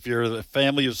 It is. If you're the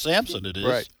family of Samson, it is.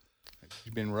 Right.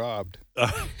 You've been robbed.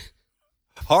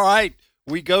 All right.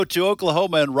 We go to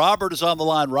Oklahoma, and Robert is on the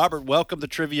line. Robert, welcome to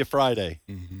Trivia Friday.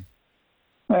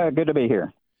 Good to be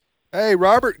here. Hey,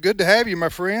 Robert, good to have you, my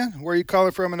friend. Where are you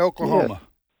calling from in Oklahoma?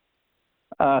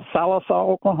 Sallisaw,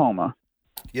 Oklahoma.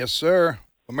 Yes, sir.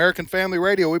 American Family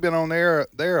Radio. We've been on there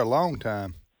a long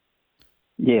time.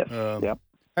 Yes. Yep.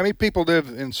 How many people live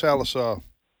in Sallisaw?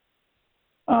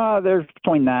 There's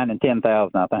between 9,000 and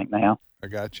 10,000, I think, now. I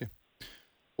got you.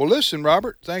 Well, listen,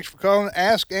 Robert, thanks for calling.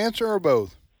 Ask, answer, or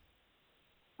both?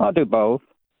 I'll do both.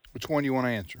 Which one do you want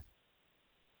to answer?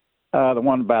 The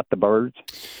one about the birds.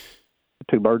 The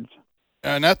two birds.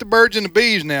 Not the birds and the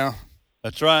bees now.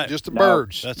 That's right. Just the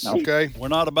birds. That's okay. We're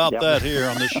not about that here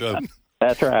on this show.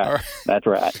 That's right. That's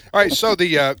right. All right. So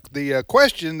the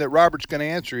question that Robert's going to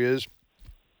answer is,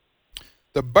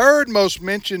 the bird most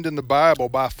mentioned in the Bible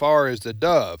by far is the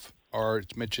dove, or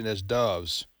it's mentioned as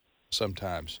doves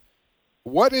sometimes.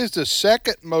 What is the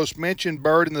second most mentioned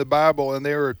bird in the Bible? And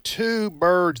there are two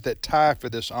birds that tie for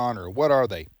this honor. What are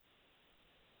they?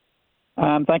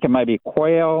 I'm thinking maybe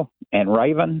quail and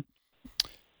raven.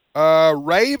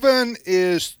 Raven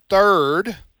is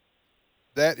third.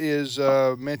 That is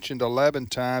mentioned 11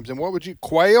 times. And what would you,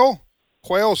 quail?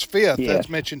 Quail's fifth. Yes. That's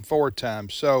mentioned 4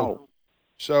 times. So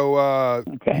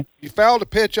okay. You fouled a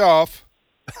pitch off,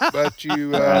 but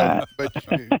you then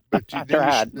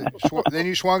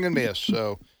you swung and missed.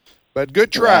 So, but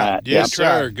good try. Right. Yes, good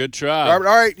try. sir. Good try. Robert,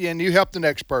 all right, and you help the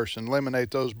next person eliminate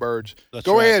those birds. That's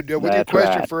Go right. ahead with your That's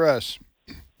question right. for us.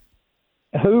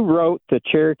 Who wrote the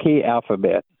Cherokee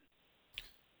alphabet?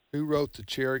 Who wrote the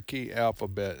Cherokee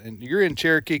alphabet? And you're in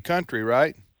Cherokee country,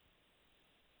 right?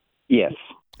 Yes.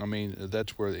 I mean,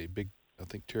 that's where the big, I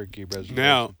think, Cherokee reservation.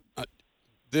 Now,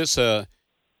 this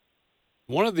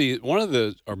one of the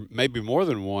or maybe more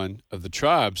than one of the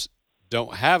tribes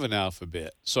don't have an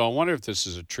alphabet. So I wonder if this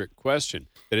is a trick question,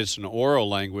 that it's an oral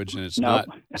language and it's not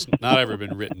ever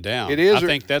been written down. It is, I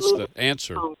think that's the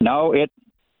answer. No, it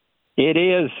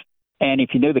is. And if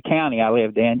you knew the county I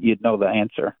lived in, you'd know the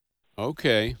answer.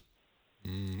 Okay.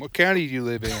 What county do you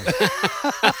live in?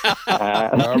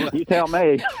 You tell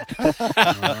me. I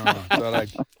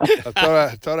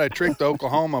thought I tricked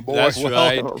Oklahoma, boy. That's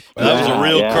right. That was a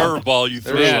real Yeah. curveball you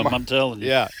threw Yeah. him, I'm telling you.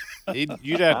 Yeah.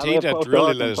 You'd have to close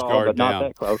really let his Arkansas, guard but not down.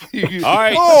 that close. All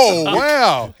right. Oh,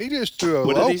 wow. He just threw a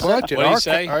What did low he say? punch at What'd he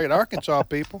say? All right, Arkansas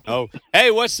people. Oh,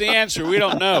 hey, what's the answer? We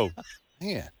don't know.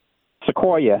 Yeah.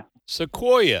 Sequoia.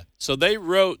 Sequoia. So they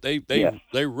wrote Yes.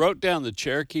 they wrote down the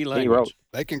Cherokee language. He wrote.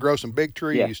 They can grow some big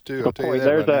trees, Yeah. too. I'll tell you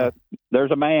Sequoia. that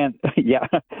There's a man. Yeah,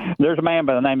 there's a man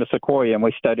by the name of Sequoia, and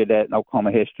we studied that in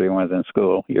Oklahoma history when I was in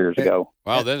school years ago.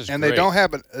 Wow, that is And great. they don't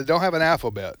have an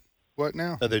alphabet. What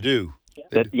now? They do.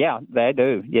 Yeah, they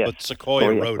do. Yes. But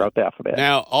Sequoia wrote the alphabet.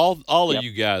 Now, all Yep. of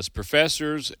you guys,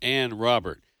 professors and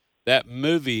Robert, that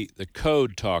movie, The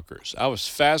Code Talkers, I was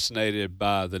fascinated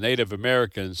by the Native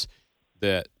Americans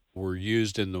that were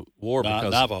used in the war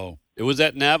because Navajo. it was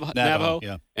at Navajo.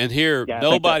 Yeah. And here, Yeah, I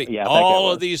think nobody, that- yeah, I think all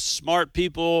that of these smart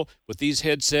people with these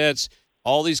headsets,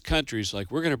 all these countries,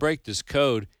 like, we're going to break this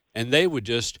code, and they would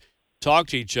just talk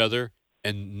to each other,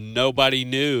 and nobody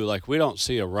knew. Like, we don't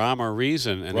see a rhyme or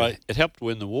reason, and Right. it helped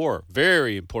win the war.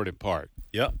 Very important part.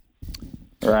 Yep.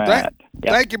 Right. Thank,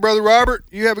 Yep. thank you, Brother Robert.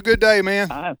 You have a good day,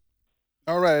 man. Uh,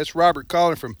 All right, it's Robert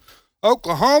calling from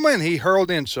Oklahoma, and he hurled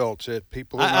insults at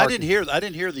people in I didn't hear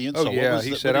the insult. Oh, What yeah. was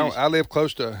He the- said, what did I live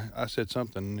close to, I said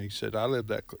something. He said, I live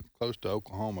that close to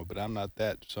Oklahoma, but I'm not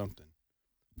that something.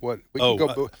 What? We can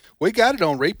go. We got it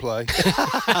on replay.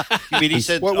 You mean he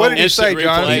said? What did he instant say, replay.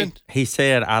 Jonathan? He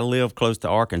said, I live close to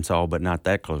Arkansas, but not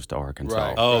that close to Arkansas.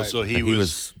 Right. Oh, so he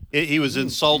He was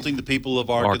insulting the people of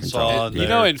Arkansas. and You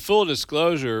know, in full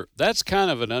disclosure, that's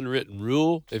kind of an unwritten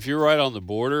rule. If you're right on the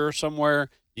border or somewhere,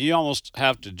 you almost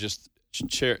have to just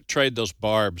trade those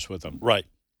barbs with them. right.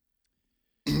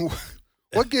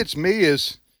 What gets me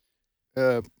is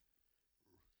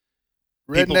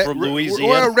People from Louisiana.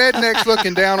 Well, rednecks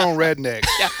looking down on rednecks.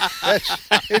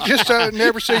 It just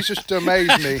never ceases to amaze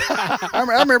me. I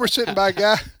remember sitting by a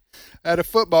guy at a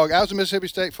football game. I was a Mississippi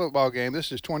State football game.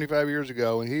 This is 25 years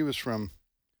ago, and he was from,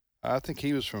 I think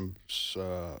he was from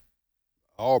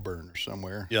Auburn or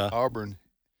somewhere. Yeah. Auburn.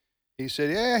 He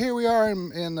said, yeah, here we are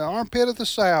in the armpit of the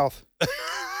South,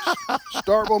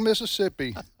 Starkville,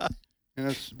 Mississippi.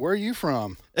 Where are you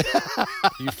from?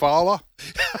 Eufaula,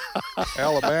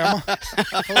 Alabama.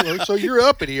 Oh, so you're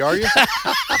uppity, are you?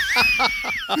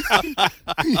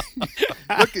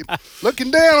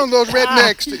 looking down on those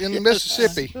rednecks in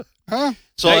Mississippi, huh?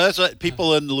 So that's what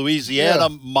people in Louisiana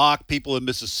mock people in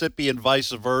Mississippi and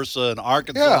vice versa, and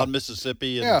Arkansas and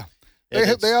Mississippi. And,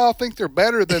 They all think they're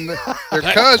better than their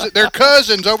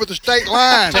cousins over the state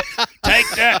line.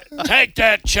 Take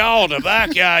that chaw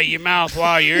tobacco out of your mouth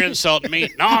while you're insulting me.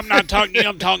 No, I'm not talking to you.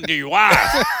 I'm talking to your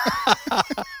wife.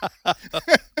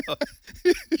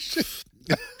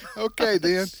 Okay,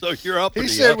 then. So you're up. He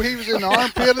said he was in the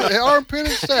armpit of the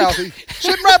South. He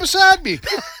sitting right beside me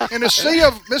in a sea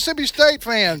of Mississippi State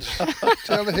fans,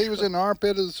 telling he was in the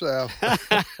armpit of the South.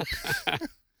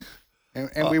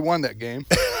 And we won that game.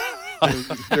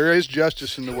 There is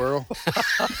justice in the world.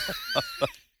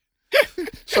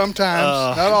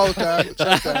 Sometimes, not all the time,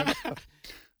 but sometimes.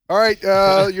 All right,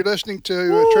 you're listening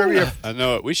to Trivia. I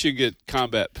know it. We should get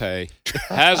combat pay,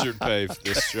 hazard pay for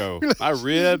this show. My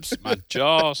ribs, my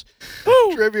jaws.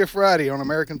 Trivia Friday on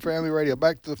American Family Radio.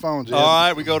 Back to the phones. Ed. All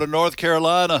right, we go to North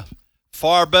Carolina.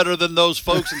 Far better than those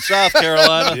folks in South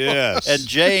Carolina. Yes. And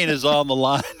Jane is on the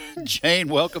line. Jane,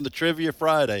 welcome to Trivia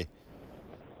Friday.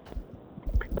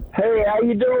 Hey, how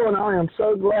you doing? I am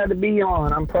so glad to be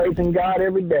on. I'm praising God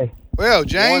every day. Well,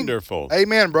 Jane. Wonderful.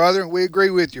 Amen, brother. We agree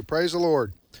with you. Praise the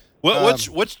Lord. What's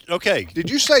okay? Did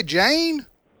you say Jane?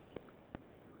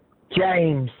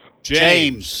 James.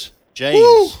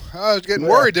 Woo, I was getting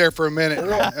worried there for a minute. Or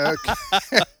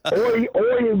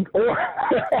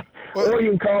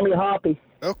you can call me Hoppy.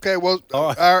 Okay, well,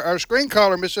 our screen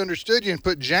caller misunderstood you and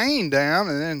put Jane down,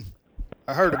 and then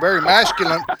I heard a very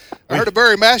masculine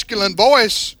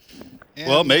voice. And,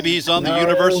 well, maybe he's on the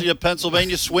University of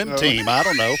Pennsylvania swim team. I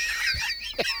don't know.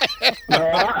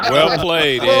 Well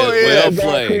played, Ed. Well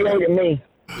played.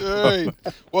 Hey.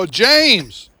 Well,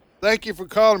 James, thank you for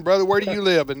calling, brother. Where do you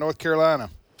live in North Carolina?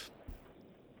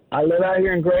 I live out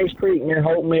here in Grace Creek near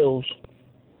Hope Mills.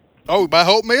 Oh, by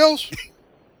Hope Mills?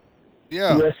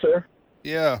 Yeah. Yes, sir.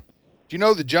 Yeah. Do you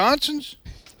know the Johnsons?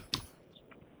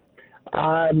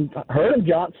 I've heard of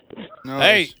Johnson. No,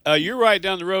 hey, you're right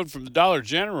down the road from the Dollar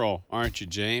General, aren't you,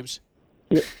 James?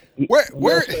 Where?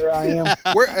 Yes, sir, I am.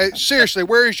 Seriously,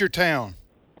 where is your town?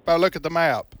 If I look at the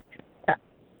map.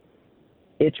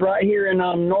 It's right here in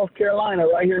North Carolina,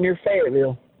 right here near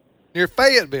Fayetteville. Near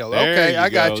Fayetteville. There Okay, you I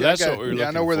got go. you. That's what we're looking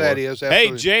I know where for. that is. Hey,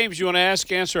 Absolutely. James, you want to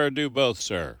ask, answer, or do both,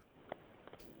 sir?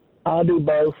 I'll do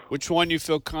both. Which one you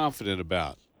feel confident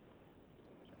about?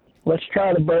 Let's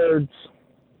try the birds.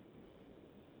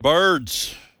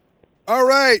 Birds. All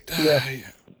right. Yeah.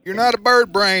 You're not a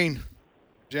bird brain,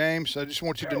 James. I just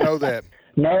want you to know that.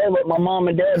 No, but my mom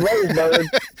and dad raised birds.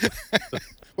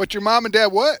 What, your mom and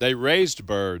dad what? They raised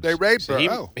birds. They raised So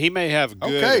birds. he may have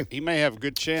good. Okay. He may have a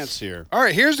good chance here. All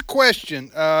right, here's the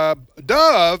question.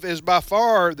 Dove is by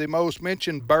far the most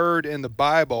mentioned bird in the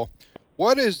Bible.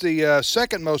 What is the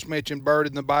second most mentioned bird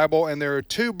in the Bible? And there are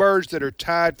two birds that are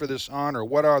tied for this honor.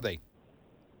 What are they?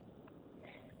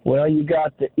 Well, you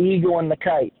got the eagle and the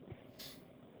kite.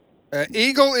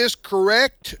 Eagle is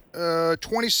correct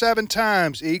 27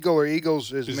 times. Eagle or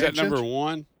eagles is mentioned. That number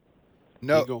one?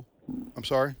 No. Eagle? I'm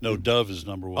sorry? No, dove is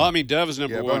number one. Oh, I mean, dove is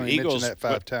number Yeah, I've one. only Eagles mentioned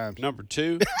that 5 times. Number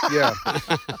two? Yeah.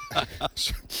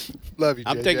 Love you,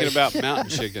 I'm JJ. thinking about mountain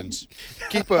chickens.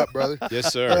 Keep up, brother.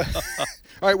 Yes, sir.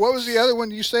 All right, what was the other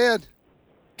one you said?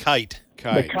 Kite.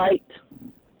 The kite.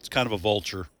 It's kind of a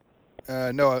vulture.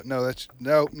 Nope,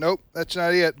 that's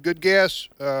not it. Good guess.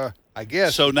 I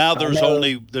guess. So now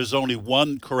there's only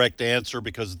one correct answer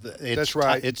because That's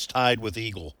right. It's tied with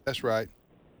eagle. That's right.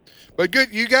 But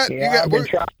good, you got. I've been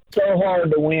trying so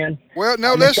hard to win. Well,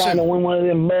 no, I've been listen. trying to win one of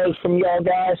them mugs from y'all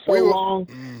guys so long.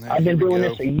 I've been doing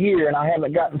this a year and I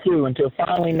haven't gotten through until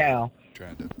finally now.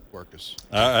 Trying to work us.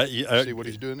 See what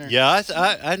he's doing there? Yeah,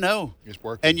 I know. He's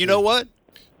working. And you know what?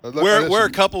 We're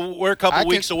a couple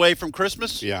weeks away from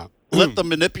Christmas. Yeah. Let the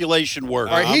manipulation work.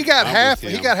 All right, he got half.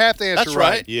 He got half the answer That's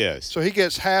right. Yes. So he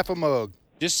gets half a mug.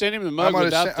 Just send him the mug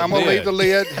without the lid. I'm going to leave the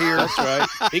lid here. That's right.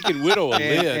 He can whittle a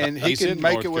lid. And he He's can in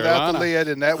make North it without Carolina. the lid,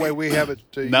 and that way we have it.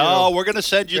 We're going to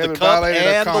send you the cup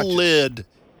and the lid,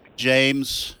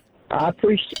 James. I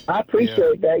appreciate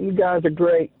that. You guys are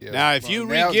great. Yeah. Now, if you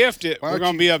re-gift it, we're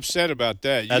going to be upset about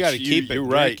that. You got to keep it. You're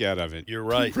Drink right. out of it. You're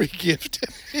right. Re-gift.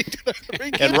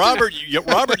 And Robert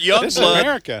Youngblood. This is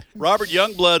America. Robert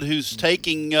Youngblood, who's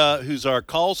taking, who's our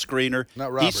call screener.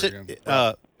 Not Robert.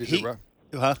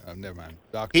 Never mind.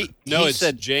 Doctor. It's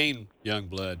said Jane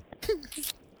Youngblood.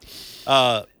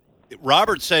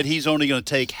 Robert said he's only going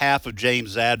to take half of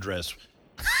James' address.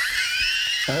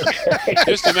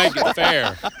 Just to make it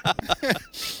fair.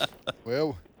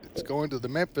 Well, it's going to the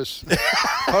Memphis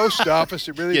post office.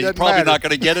 It really Yeah, you're doesn't probably matter. not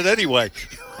going to get it anyway.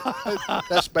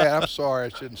 That's bad. I'm sorry. I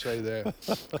shouldn't say that.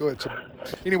 Go ahead.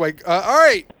 Anyway, all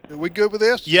right. Are we good with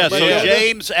this? Yeah, so Everybody good with this?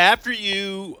 James, after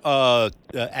you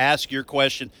ask your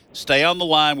question, stay on the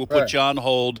line. We'll put you on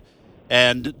hold.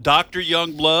 And Dr.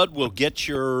 Youngblood will get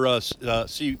your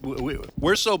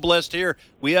we're so blessed here.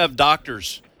 We have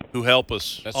doctors who help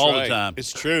us all the time.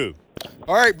 It's true.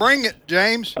 All right, bring it,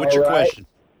 James. What's your question?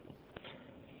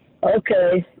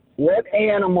 Okay, what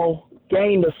animal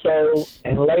gained a soul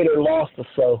and later lost a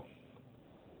soul?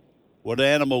 What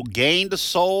animal gained a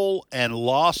soul and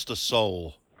lost a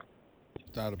soul?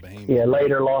 It's not a behemoth. Yeah,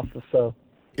 later lost a soul.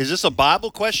 Is this a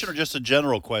Bible question or just a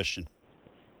general question?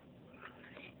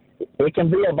 It can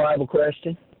be a Bible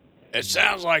question. It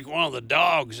sounds like one of the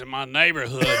dogs in my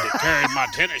neighborhood that carried my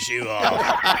tennis shoe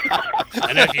off.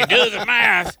 And if you do the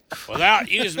math without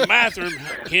using bathroom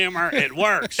humor, it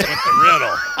works with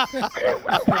the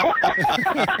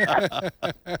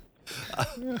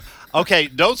riddle. Okay,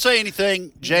 don't say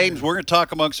anything, James. We're going to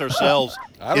talk amongst ourselves.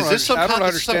 Is this some kind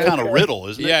of riddle,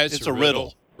 isn't it? Yeah, it's a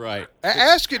riddle. Right.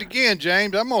 Ask it again,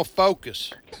 James. I'm going to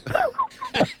focus.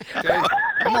 Okay?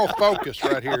 I'm going to focus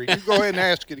right here. You go ahead and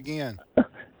ask it again.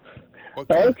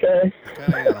 Okay.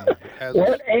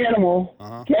 What animal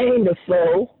gained a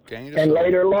soul and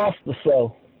later lost the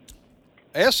soul?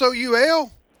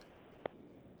 S-O-U-L?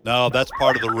 No, that's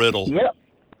part of the riddle. Yep.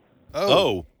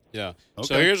 Oh. Yeah. Okay.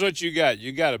 So here's what you got.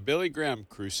 You got a Billy Graham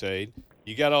crusade.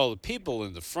 You got all the people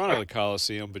in the front of the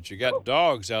Coliseum, but you got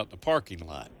dogs out in the parking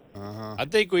lot. I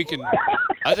think we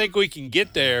can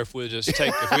get there if we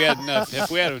had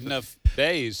enough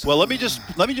days. Well, let me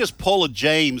just pull a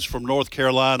James from North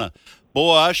Carolina.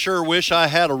 Boy, I sure wish I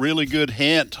had a really good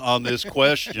hint on this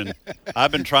question.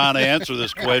 I've been trying to answer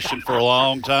this question for a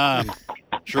long time.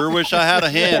 Sure wish I had a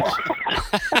hint.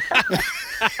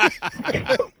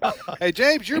 Hey,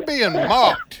 James, you're being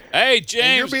mocked. Hey,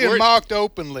 James. And you're being mocked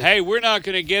openly. Hey, we're not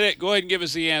going to get it. Go ahead and give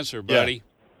us the answer, buddy.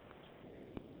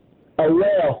 A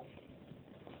whale.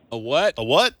 A what? A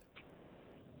what?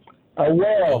 A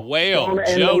whale. A whale. Jonah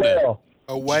and the Jonah. whale.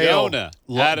 A whale. Jonah.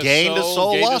 Gained a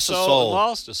soul, lost a soul.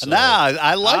 Lost a soul. Nah,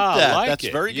 I like that. like That's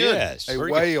it. very good. Yes. A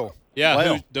Very whale. good. Yeah,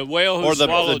 Whale. the whale who Or the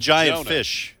swallowed giant Jonah.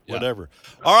 fish, Yeah. whatever.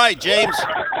 All right, James.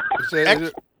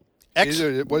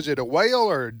 Was it a whale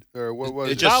or what was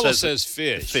It it? The just Bible says says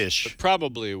fish. fish. But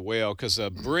probably a whale, because a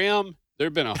brim,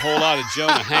 there'd been a whole lot of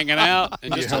Jonah hanging out,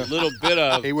 and just a little bit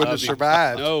of He wouldn't have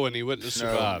survived. No, and he wouldn't have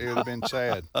survived. No, it would have been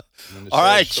sad. All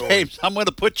right, James, I'm going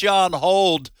to put you on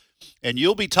hold, and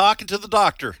you'll be talking to the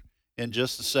doctor in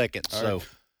just a second.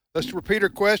 Let's repeat our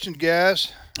questions,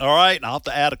 guys. All right, and I'll have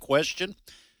to add a question.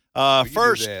 You can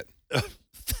First, do that.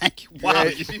 thank you. Wow,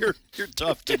 you're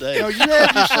tough today. No, you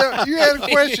had a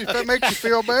question. If that makes you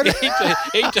feel better.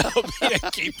 He told me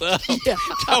to keep up.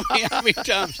 Told me how many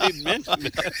times he'd mentioned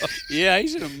it. Yeah,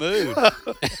 he's in a mood.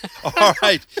 All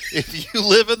right, if you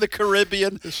live in the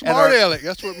Caribbean, Smart aleck.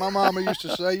 That's what my mama used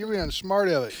to say. You're being a smart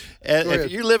aleck. and Go if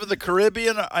ahead. you live in the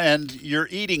Caribbean and you're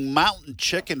eating mountain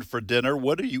chicken for dinner,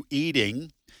 what are you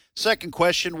eating? Second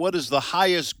question, what is the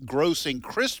highest grossing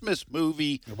Christmas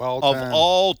movie Of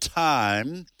all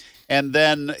time. And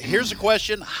then here's a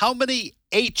question, how many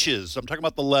H's, I'm talking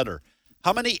about the letter,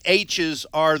 how many H's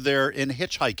are there in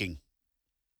hitchhiking?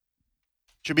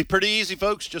 Should be pretty easy,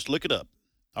 folks. Just look it up.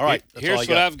 All right. That's Here's all I what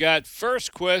got. I've got.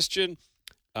 First question,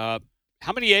 how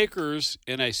many acres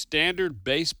in a standard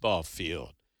baseball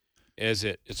field?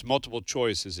 It's multiple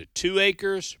choice. Is it 2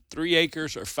 acres, 3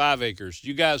 acres, or 5 acres?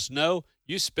 You guys know?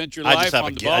 You spent your I just life have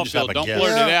on a the gu- I ball just have field. a Don't guess.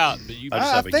 blurt it Yeah. out. But you, just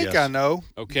I have a think guess. I know.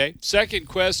 okay. Second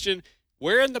question,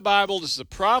 where in the Bible is the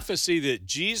prophecy that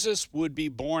Jesus would be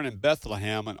born in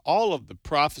Bethlehem and all of the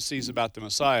prophecies about the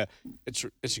Messiah?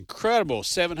 It's incredible,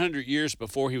 700 years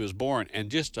before he was born, and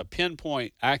just a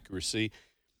pinpoint accuracy.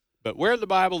 But where in the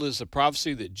Bible is the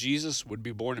prophecy that Jesus would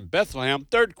be born in Bethlehem?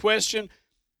 Third question,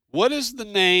 what is the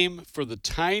name for the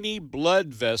tiny blood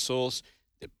vessels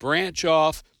that branch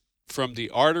off from the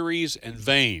arteries and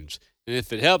veins? And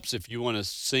if it helps, if you want to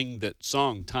sing that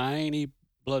song, Tiny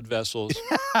Blood Vessels,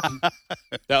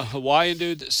 that Hawaiian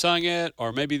dude that sung it,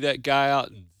 or maybe that guy out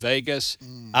in Vegas.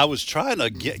 I was trying to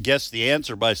guess the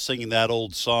answer by singing that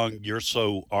old song, You're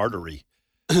So Artery.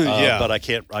 Yeah. But I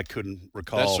couldn't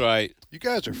recall. That's right. You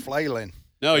guys are flailing.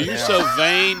 No, you're so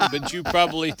vain, but you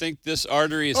probably think this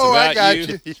artery is I about got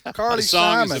you. Carly The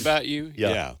song Simon. is about you.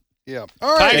 Yeah. Yeah.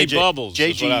 All right. Tiny JJ bubbles.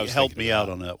 is what I JG was helped thinking me about.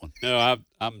 out on that one. No,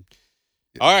 I'm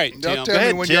All right, Y'all Tim. tell Go me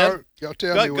ahead, when Tim. y'all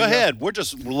tell me Go when ahead. We're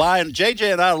just lying.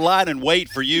 JJ and I lie and wait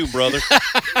for you, brother.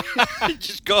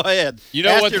 Just go ahead. You know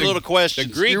Ask what? your little questions.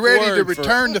 The Greek You ready to word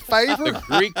return the favor? The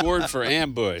Greek word for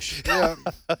ambush. Yeah.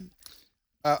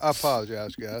 I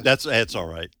apologize, guys. That's all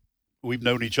right. We've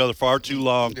known each other far too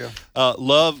long. Yeah.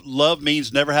 Love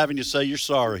means never having to say you're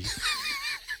sorry.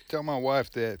 Tell my wife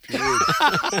that if you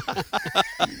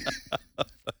would.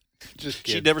 Just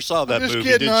kidding. She never saw that just movie,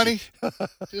 kidding, did honey.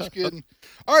 she? Just kidding.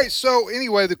 All right. So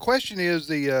anyway, the question is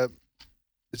is that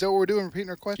what we're doing? Repeating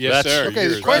our question? Yes, sir. Okay.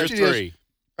 The question is,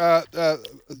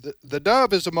 the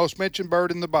dove is the most mentioned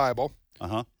bird in the Bible.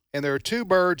 Uh-huh. And there are two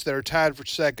birds that are tied for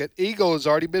second. Eagle has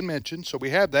already been mentioned, so we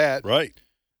have that. Right.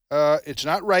 It's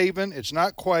not raven. It's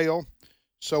not quail.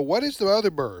 So what is the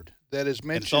other bird that is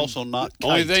mentioned? It's also not kite.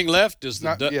 Only thing left is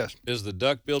Yes. the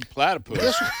duck-billed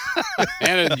platypus.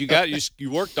 And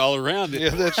you worked all around it. Yeah,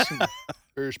 that's a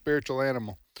very spiritual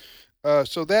animal.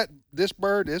 So this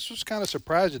bird, this was kind of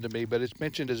surprising to me, but it's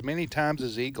mentioned as many times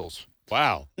as eagles.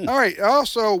 Wow. All right.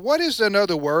 Also, what is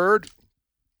another word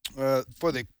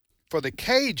for the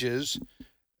cages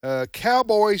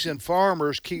cowboys and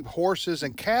farmers keep horses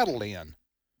and cattle in?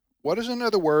 What is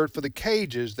another word for the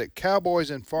cages that cowboys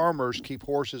and farmers keep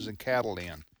horses and cattle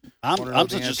in? I'm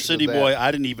such a city boy, I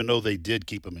didn't even know they did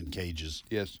keep them in cages.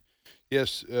 Yes.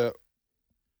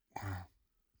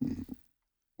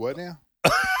 What now?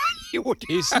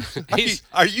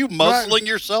 Are you muscling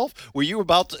yourself? Were you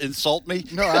about to insult me?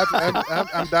 No,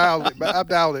 I'm dialed it. I've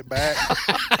dialed it back.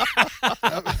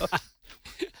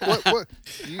 What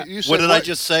you said? What did I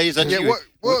just say? Is that you?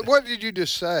 What did you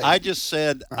just say? I just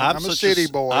said I'm a city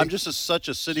boy. I'm just such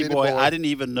a city boy. I didn't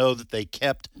even know that they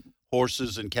kept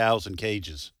horses and cows in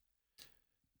cages.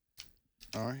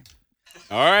 All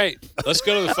right. Let's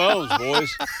go to the phones,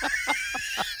 boys.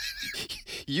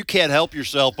 You can't help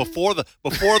yourself. Before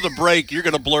the break, you're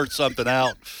going to blurt something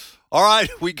out. All right,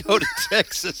 we go to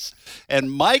Texas,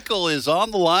 and Michael is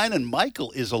on the line, and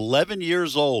Michael is 11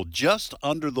 years old, just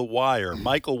under the wire.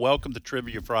 Michael, welcome to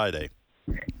Trivia Friday.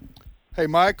 Hey,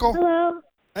 Michael. Hello.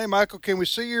 Hey, Michael, can we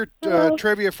see your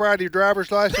Trivia Friday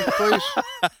driver's license, please?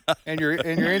 and your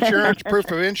insurance, proof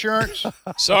of insurance?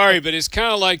 Sorry, but it's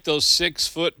kind of like those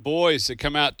 6-foot boys that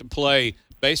come out to play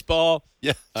baseball.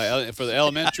 Yeah. For the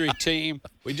elementary team.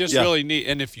 We just Yeah. really need,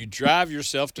 and if you drive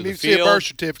yourself to You the need to see a field. birth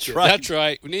certificate. That's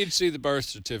right. We need to see the birth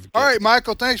certificate. All right,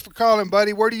 Michael, thanks for calling,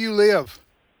 buddy. Where do you live?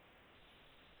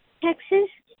 Texas.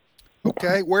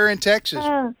 Okay, where in Texas?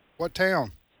 What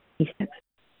town?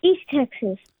 East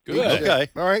Texas. Good. Okay.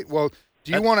 All right. Well,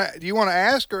 do you want to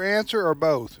ask or answer or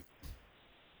both?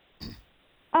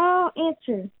 I'll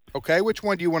answer. Okay. Which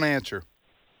one do you want to answer?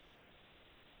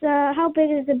 How big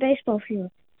is the baseball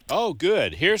field? Oh,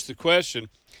 good. Here's the question.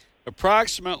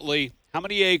 Approximately how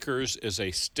many acres is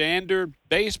a standard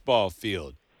baseball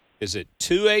field? Is it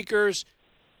 2 acres,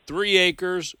 3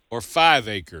 acres, or 5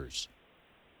 acres?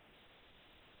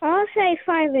 I'll say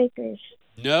 5 acres.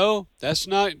 No, that's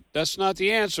not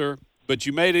the answer, but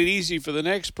you made it easy for the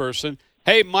next person.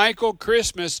 Hey, Michael,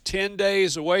 Christmas 10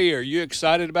 days away. Are you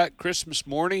excited about Christmas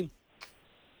morning?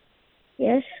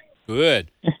 Yes. Good.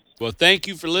 Well, thank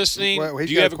you for listening. Well, he's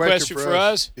Do you got have a question for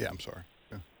us? Yeah, I'm sorry.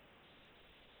 Yeah.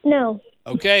 No.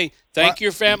 Okay. Thank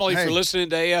your family for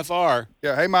listening to AFR.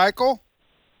 Yeah. Hey, Michael.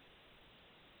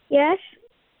 Yes.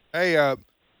 Hey,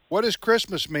 what does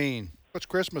Christmas mean? What's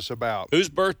Christmas about? Whose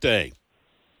birthday?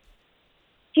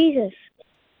 Jesus.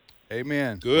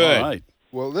 Amen. Good. All right.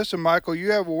 Well, listen, Michael,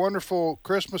 you have a wonderful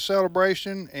Christmas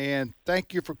celebration, and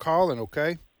thank you for calling,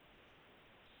 okay?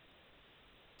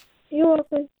 You're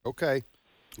welcome. Okay.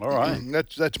 All right.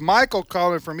 That's Michael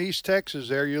calling from East Texas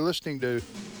there. You're listening to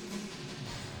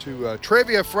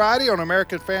Trivia Friday on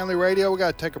American Family Radio. We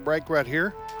got to take a break right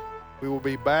here. We will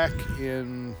be back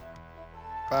in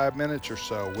 5 minutes or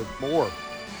so with more.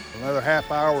 Another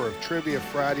half hour of Trivia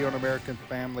Friday on American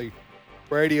Family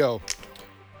Radio.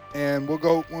 And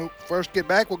we'll first get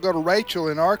back, we'll go to Rachel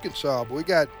in Arkansas. But we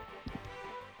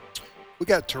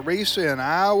got Teresa in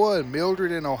Iowa and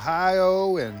Mildred in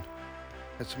Ohio and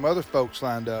some other folks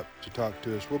lined up to talk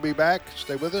to us. We'll be back.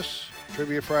 Stay with us.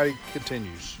 Trivia Friday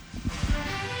continues.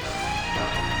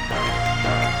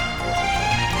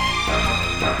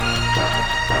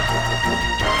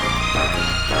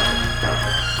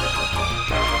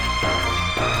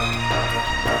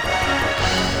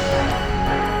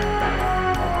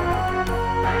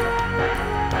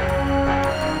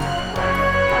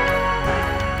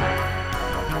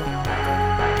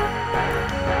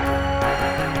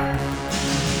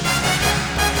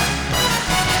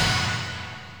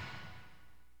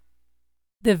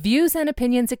 The views and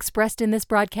opinions expressed in this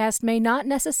broadcast may not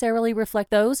necessarily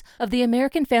reflect those of the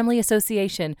American Family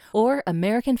Association or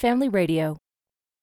American Family Radio.